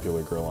most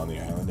popular girl on the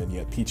island, and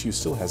yet Pichu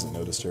still hasn't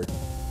noticed her.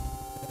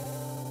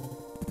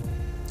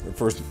 Or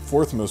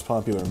 4th most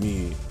popular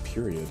me,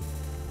 period.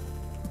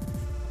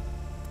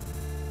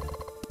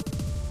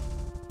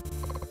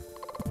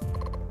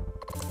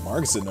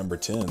 Mark's at number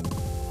 10.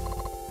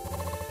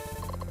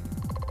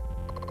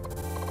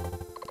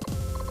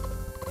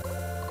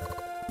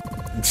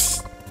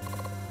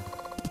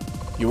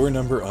 Your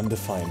number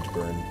undefined,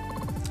 Burn.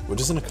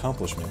 Which is an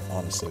accomplishment,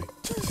 honestly.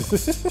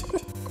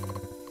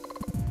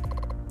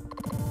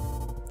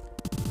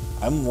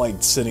 I'm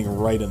like sitting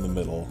right in the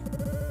middle.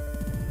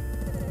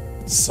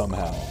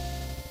 Somehow.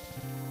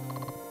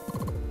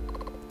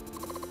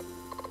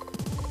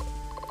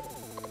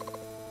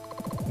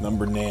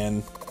 Number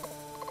Nan.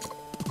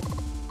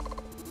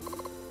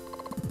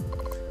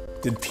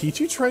 Did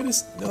Pichu try to...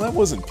 No, that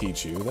wasn't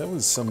Pichu. That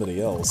was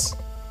somebody else.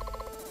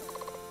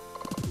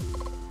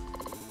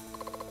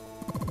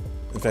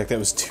 In fact, that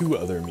was 2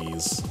 other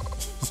Miis.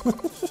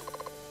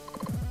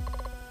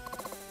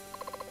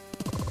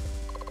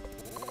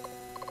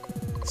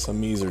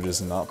 Some Miis are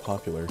just not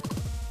popular,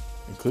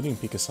 including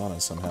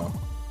Pikasana somehow.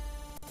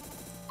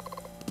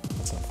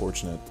 That's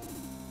unfortunate.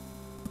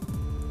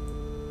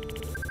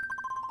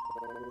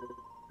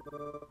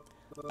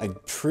 I'm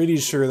pretty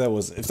sure that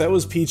was... If that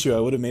was Pichu, I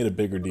would have made a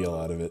bigger deal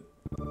out of it.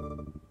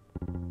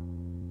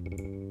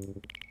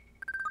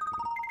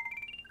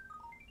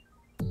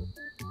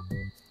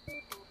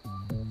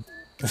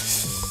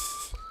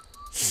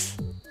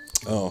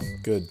 Oh,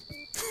 good.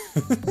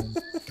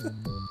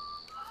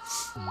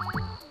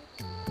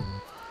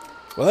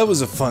 Well, that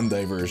was a fun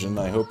diversion.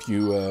 I hope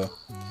you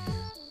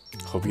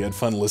had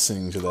fun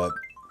listening to that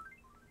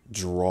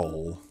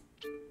drawl.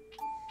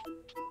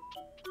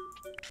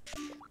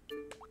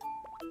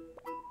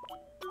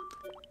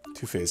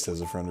 Two-Faced has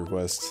a friend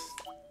request.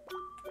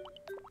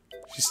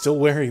 She's still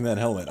wearing that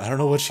helmet. I don't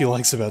know what she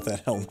likes about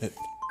that helmet.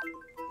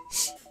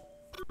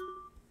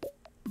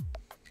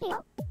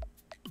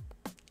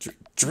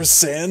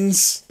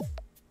 Dresans?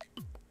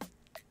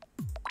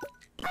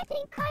 I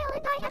think Kyle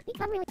and I have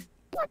become really...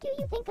 What do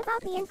you think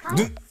about me and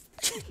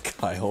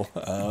Kyle? Kyle,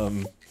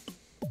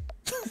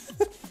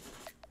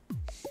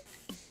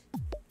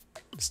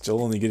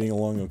 still only getting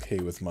along okay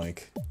with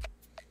Mike.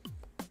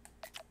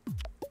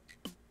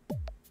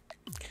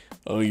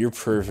 Oh, you're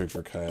perfect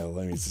for Kyle,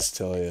 let me just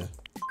tell you.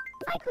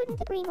 I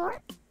couldn't agree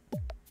more.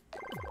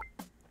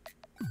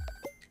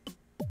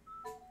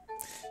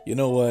 You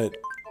know what?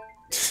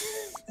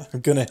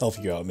 I'm gonna help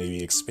you out,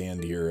 maybe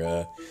expand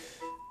your,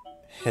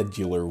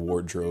 headular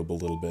wardrobe a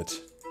little bit.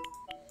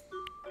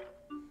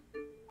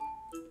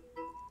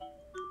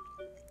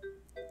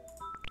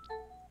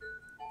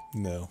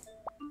 No.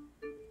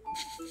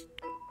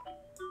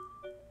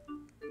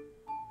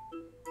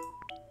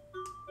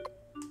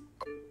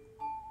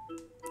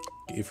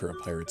 Gave her a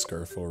pirate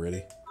scarf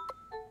already.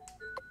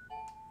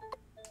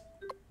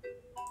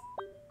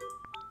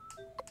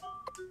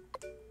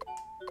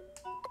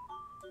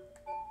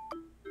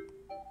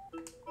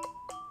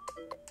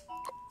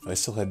 If I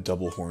still had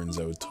double horns,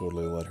 I would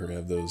totally let her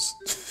have those.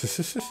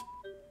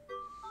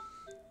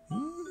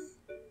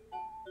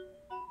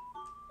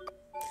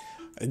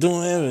 I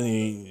don't have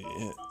any...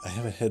 I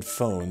have a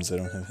headphones, I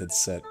don't have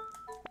headset.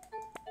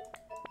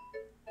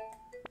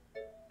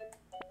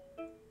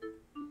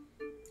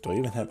 Do I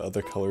even have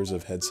other colors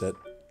of headset?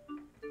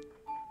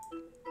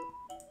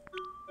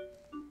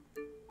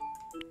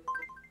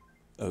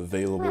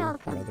 Available,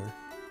 rather.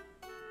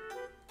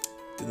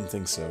 Didn't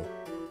think so.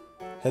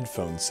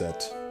 Headphone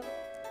set.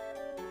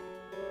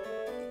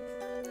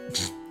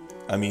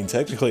 I mean,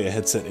 technically a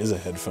headset is a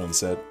headphone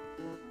set.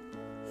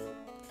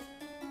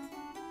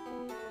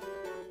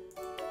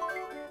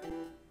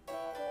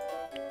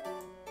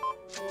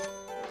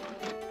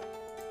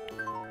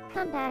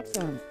 Come back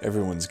soon.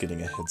 Everyone's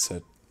getting a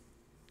headset.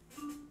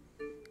 I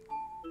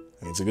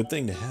mean, it's a good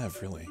thing to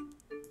have, really.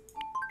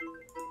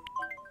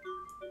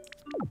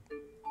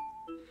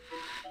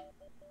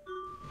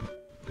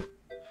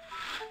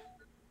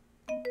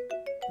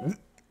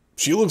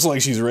 She looks like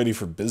she's ready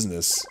for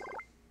business.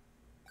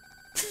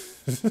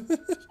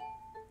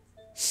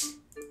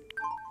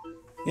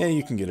 Yeah,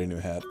 you can get a new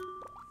hat.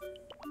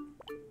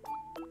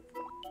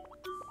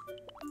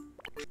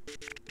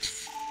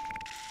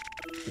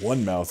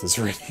 One mouth is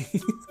ready.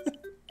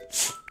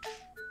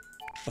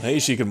 Well, hey,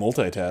 she can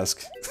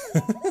multitask.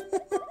 Let's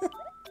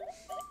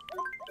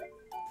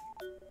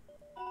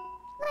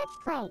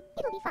play.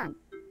 It'll be fun.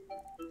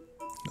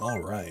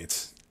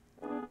 Alright.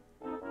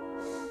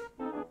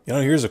 You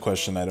know, here's a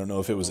question I don't know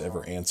if it was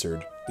ever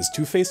answered. Does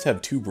Two-Faced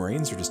have two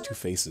brains or just two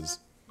faces?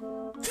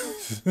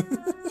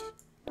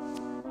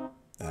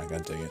 Ah,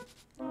 god dang it.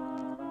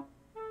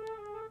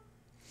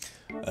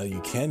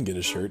 You can get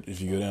a shirt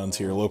if you go down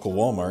to your local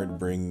Walmart,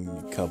 bring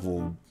a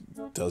couple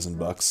dozen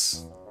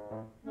bucks.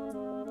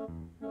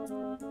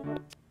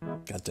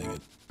 God dang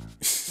it.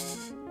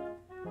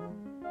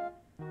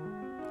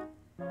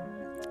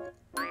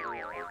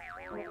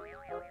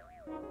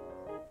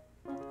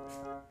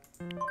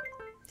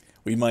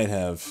 We might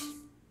have...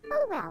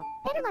 Oh well,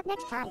 better luck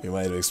next time. We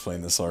might have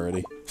explained this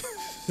already.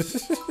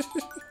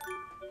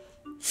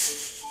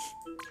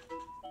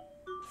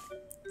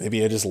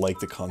 Maybe I just like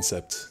the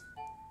concept.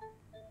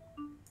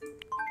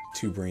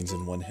 Two brains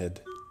in one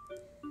head.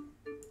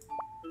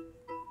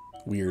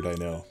 Weird, I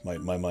know.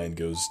 My mind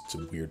goes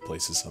to weird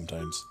places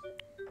sometimes.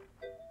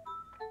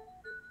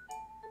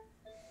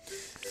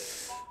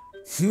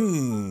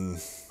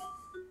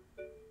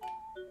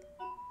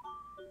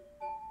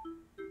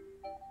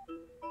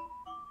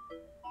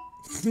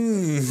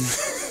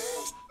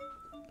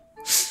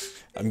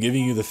 I'm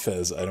giving you the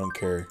fez, I don't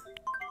care.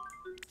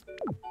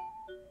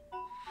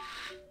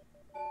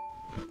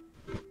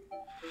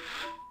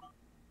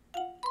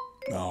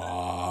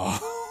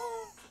 Aww.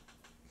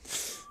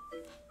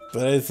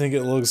 But I think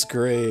it looks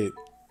great.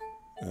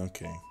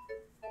 Okay.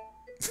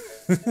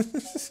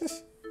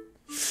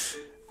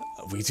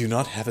 We do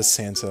not have a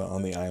Santa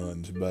on the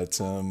island,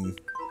 but,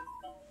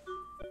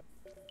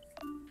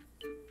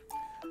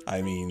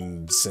 I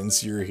mean,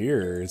 since you're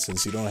here,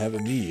 since you don't have a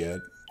me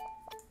yet,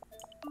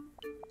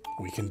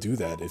 we can do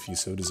that if you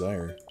so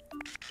desire.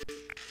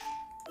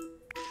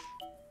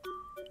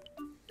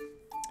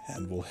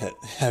 And we'll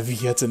have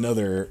yet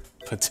another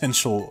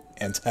potential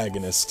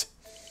antagonist.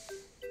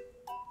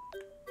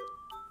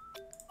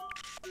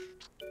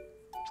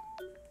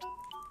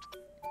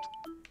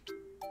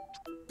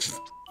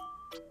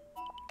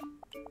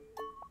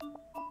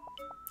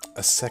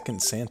 A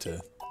second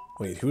Santa.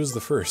 Wait, who was the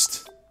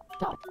first?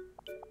 Dot.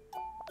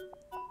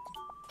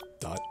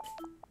 Dot.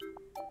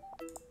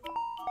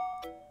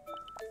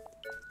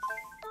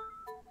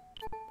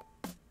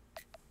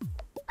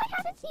 I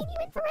haven't seen you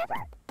in forever.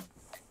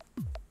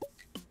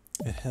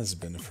 It has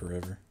been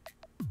forever.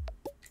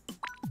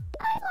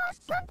 I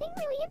lost something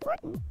really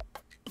important.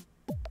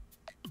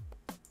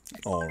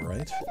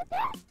 Alright. You're the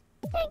best.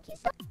 Thank you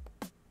so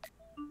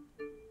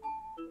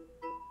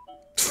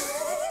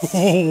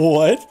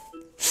What?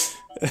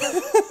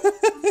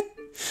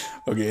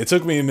 Okay, it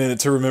took me a minute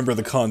to remember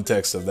the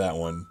context of that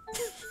one.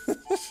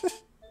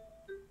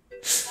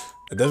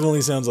 It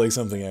definitely sounds like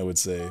something I would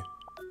say.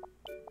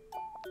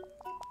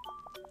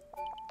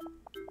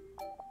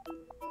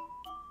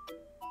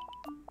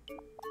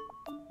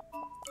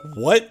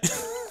 What?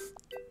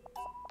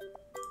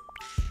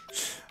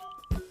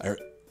 I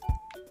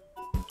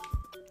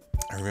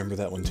remember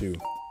that one too.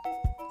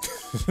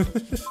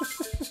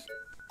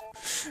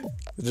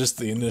 Just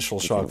the initial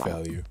shock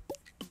value.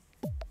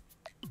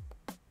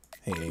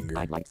 Hey, Anger.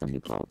 I'd like some new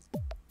clothes.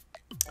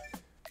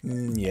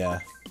 Yeah.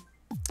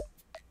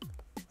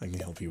 I can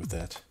help you with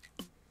that.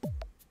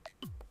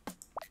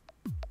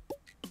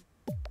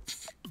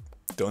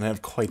 Don't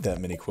have quite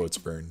that many quotes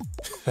burned.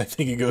 I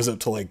think it goes up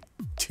to like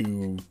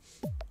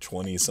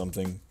 220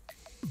 something.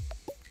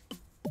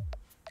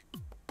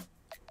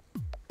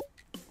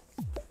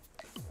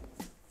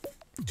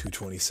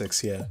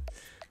 $226, yeah.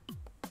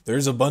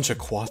 There's a bunch of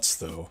quats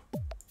though.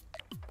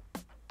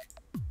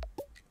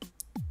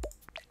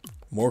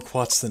 More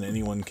quats than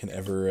anyone can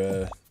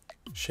ever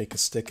shake a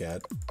stick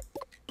at.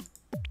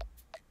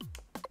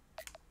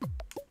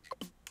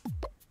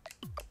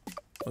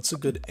 What's a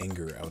good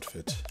Anger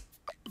outfit?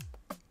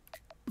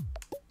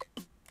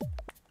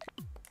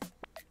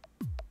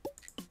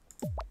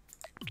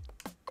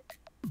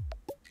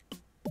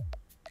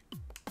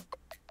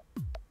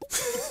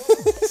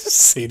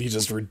 Sadie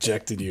just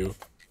rejected you.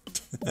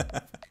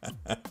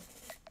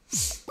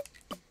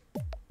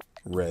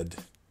 Red.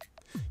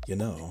 You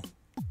know.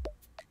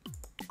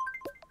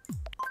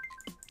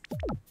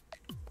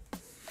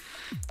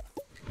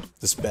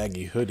 This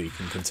baggy hoodie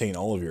can contain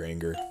all of your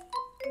anger.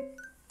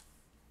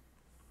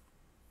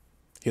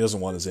 He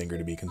doesn't want his anger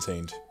to be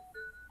contained.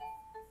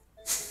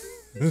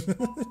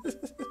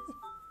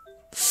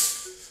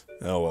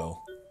 Oh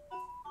well.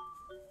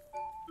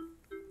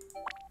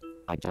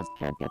 I just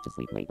can't get to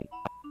sleep lately.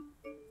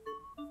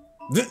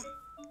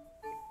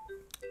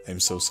 I'm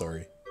so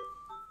sorry.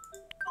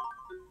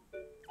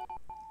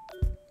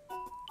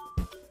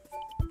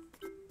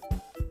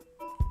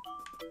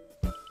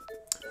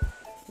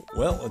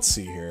 Well, let's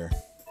see here.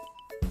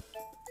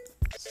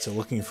 Still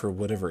looking for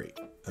whatever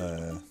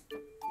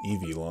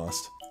Evie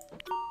lost.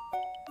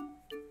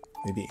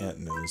 Maybe Aunt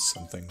knows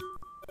something.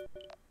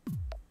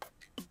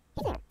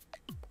 Hey there.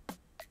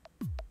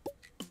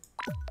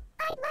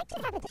 I'd like to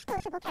have a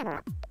disposable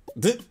camera.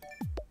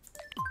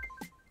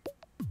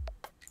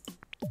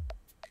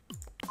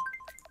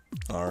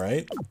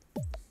 Alright.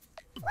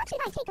 What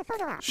should I take a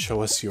photo of?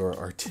 Show us your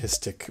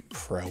artistic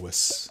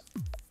prowess.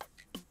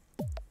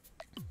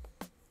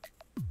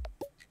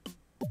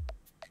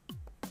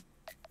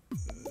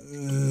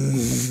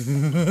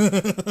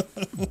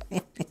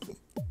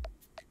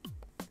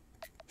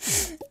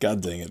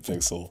 God dang it,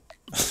 Pixel.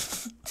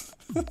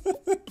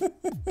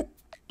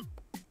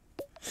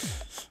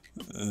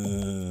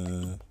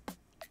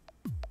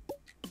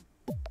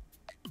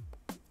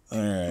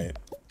 Alright.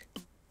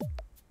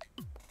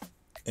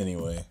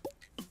 Anyway.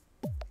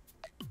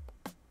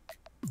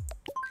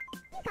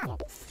 You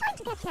got it. Time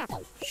to get snappy.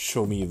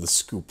 Show me the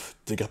scoop.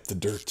 Dig up the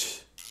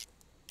dirt.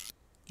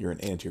 You're an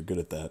ant, you're good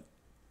at that.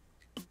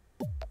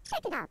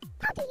 Check it out.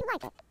 How do you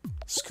like it?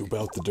 Scoop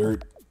out the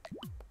dirt.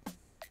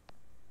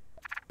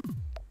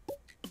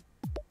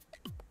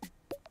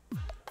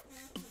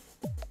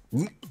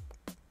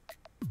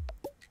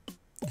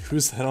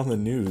 Who's that on the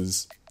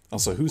news?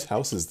 Also, whose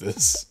house is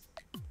this?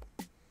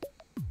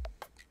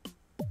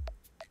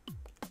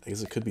 I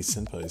guess it could be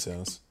Senpai's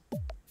house.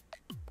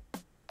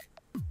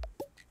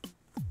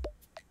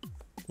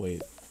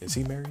 Wait, is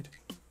he married?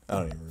 I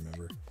don't even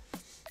remember.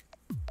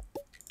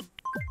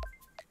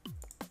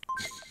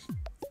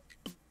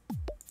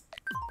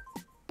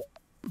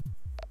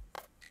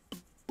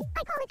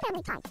 I call it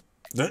family ties.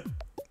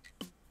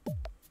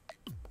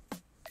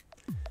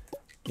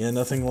 Yeah,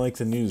 nothing like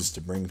the news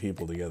to bring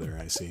people together,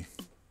 I see.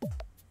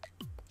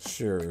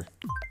 Sure.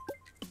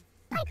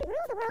 I could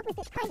rule the world with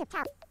this kind of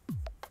talent.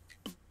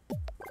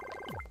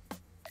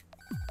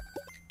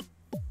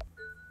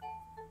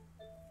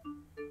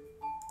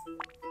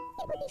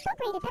 It would be so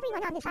great if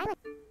everyone on this island...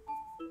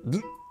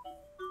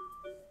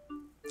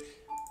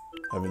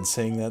 I've been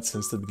saying that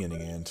since the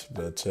beginning, Ant,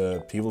 but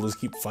people just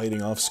keep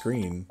fighting off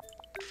screen.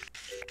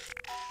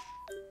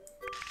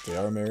 They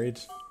are married?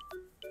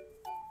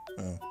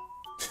 Oh.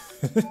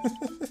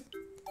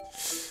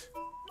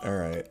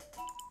 Alright.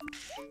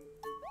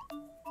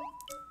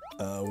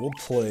 We'll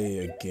play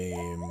a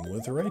game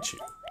with Raichu.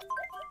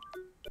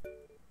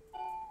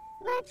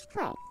 Let's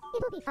play.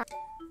 It'll be fun.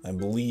 I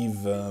believe,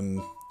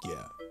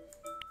 yeah.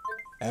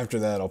 After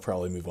that, I'll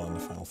probably move on to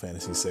Final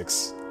Fantasy VI.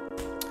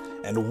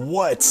 And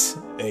what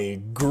a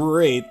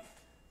great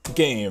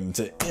game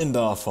to end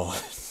off on.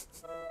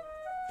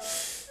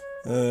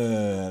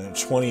 20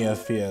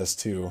 FPS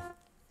too.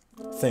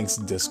 Thanks,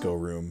 Disco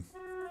Room.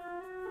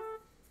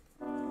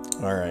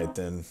 Alright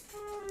then.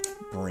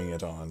 Bring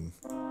it on.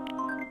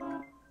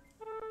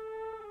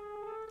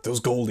 Those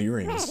gold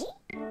earrings.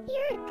 Ready?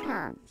 Here it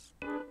comes.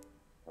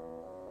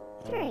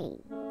 3,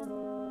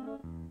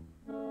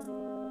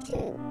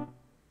 2,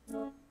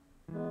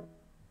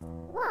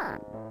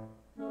 1.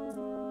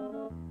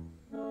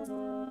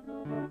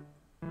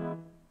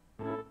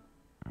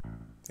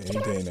 Any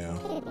day now.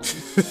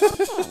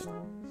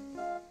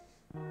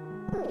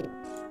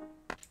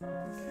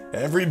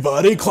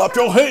 Everybody clap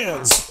your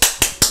hands!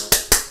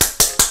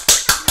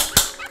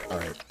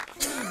 Alright.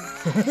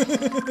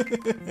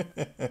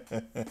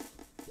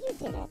 You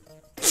did it.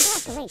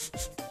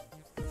 Congratulations.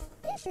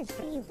 This is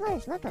for you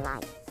Blahs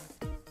look-alike.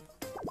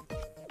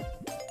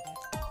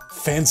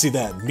 Fancy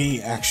that, me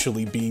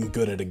actually being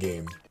good at a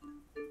game.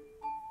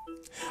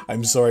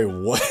 I'm sorry,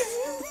 what?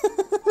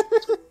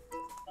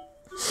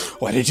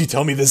 Why did you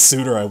tell me this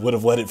sooner? I would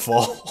have let it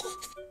fall.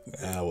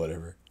 Ah,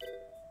 whatever.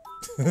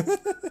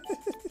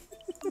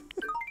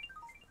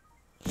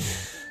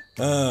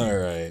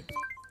 Alright.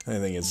 I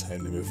think it's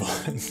time to move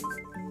on.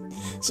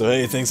 So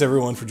hey, thanks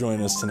everyone for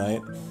joining us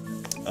tonight.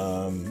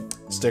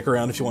 Stick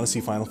around if you want to see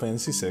Final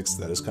Fantasy VI,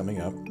 that is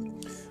coming up.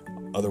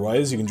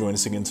 Otherwise, you can join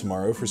us again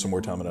tomorrow for some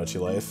more Tomodachi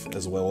Life,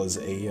 as well as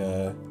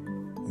a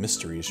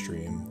mystery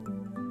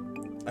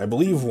stream. I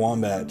believe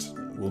Wombat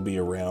will be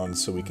around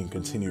so we can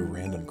continue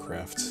Random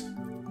Craft.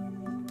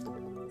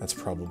 That's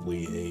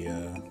probably a,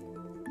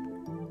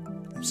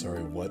 I'm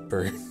sorry, what,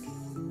 bird?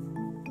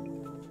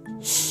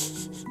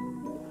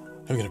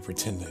 I'm gonna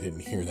pretend I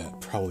didn't hear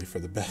that, probably for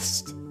the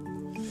best.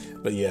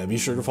 But yeah, be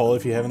sure to follow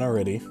if you haven't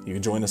already. You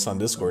can join us on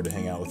Discord to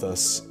hang out with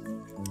us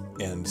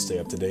and stay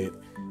up to date.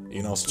 You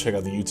can also check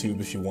out the YouTube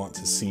if you want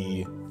to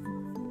see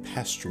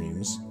past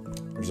streams.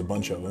 There's a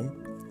bunch of them.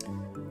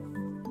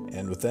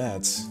 And with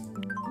that,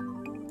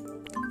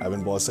 I've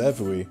been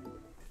Blahsadfeguie.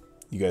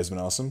 You guys have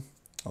been awesome.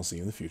 I'll see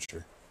you in the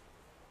future.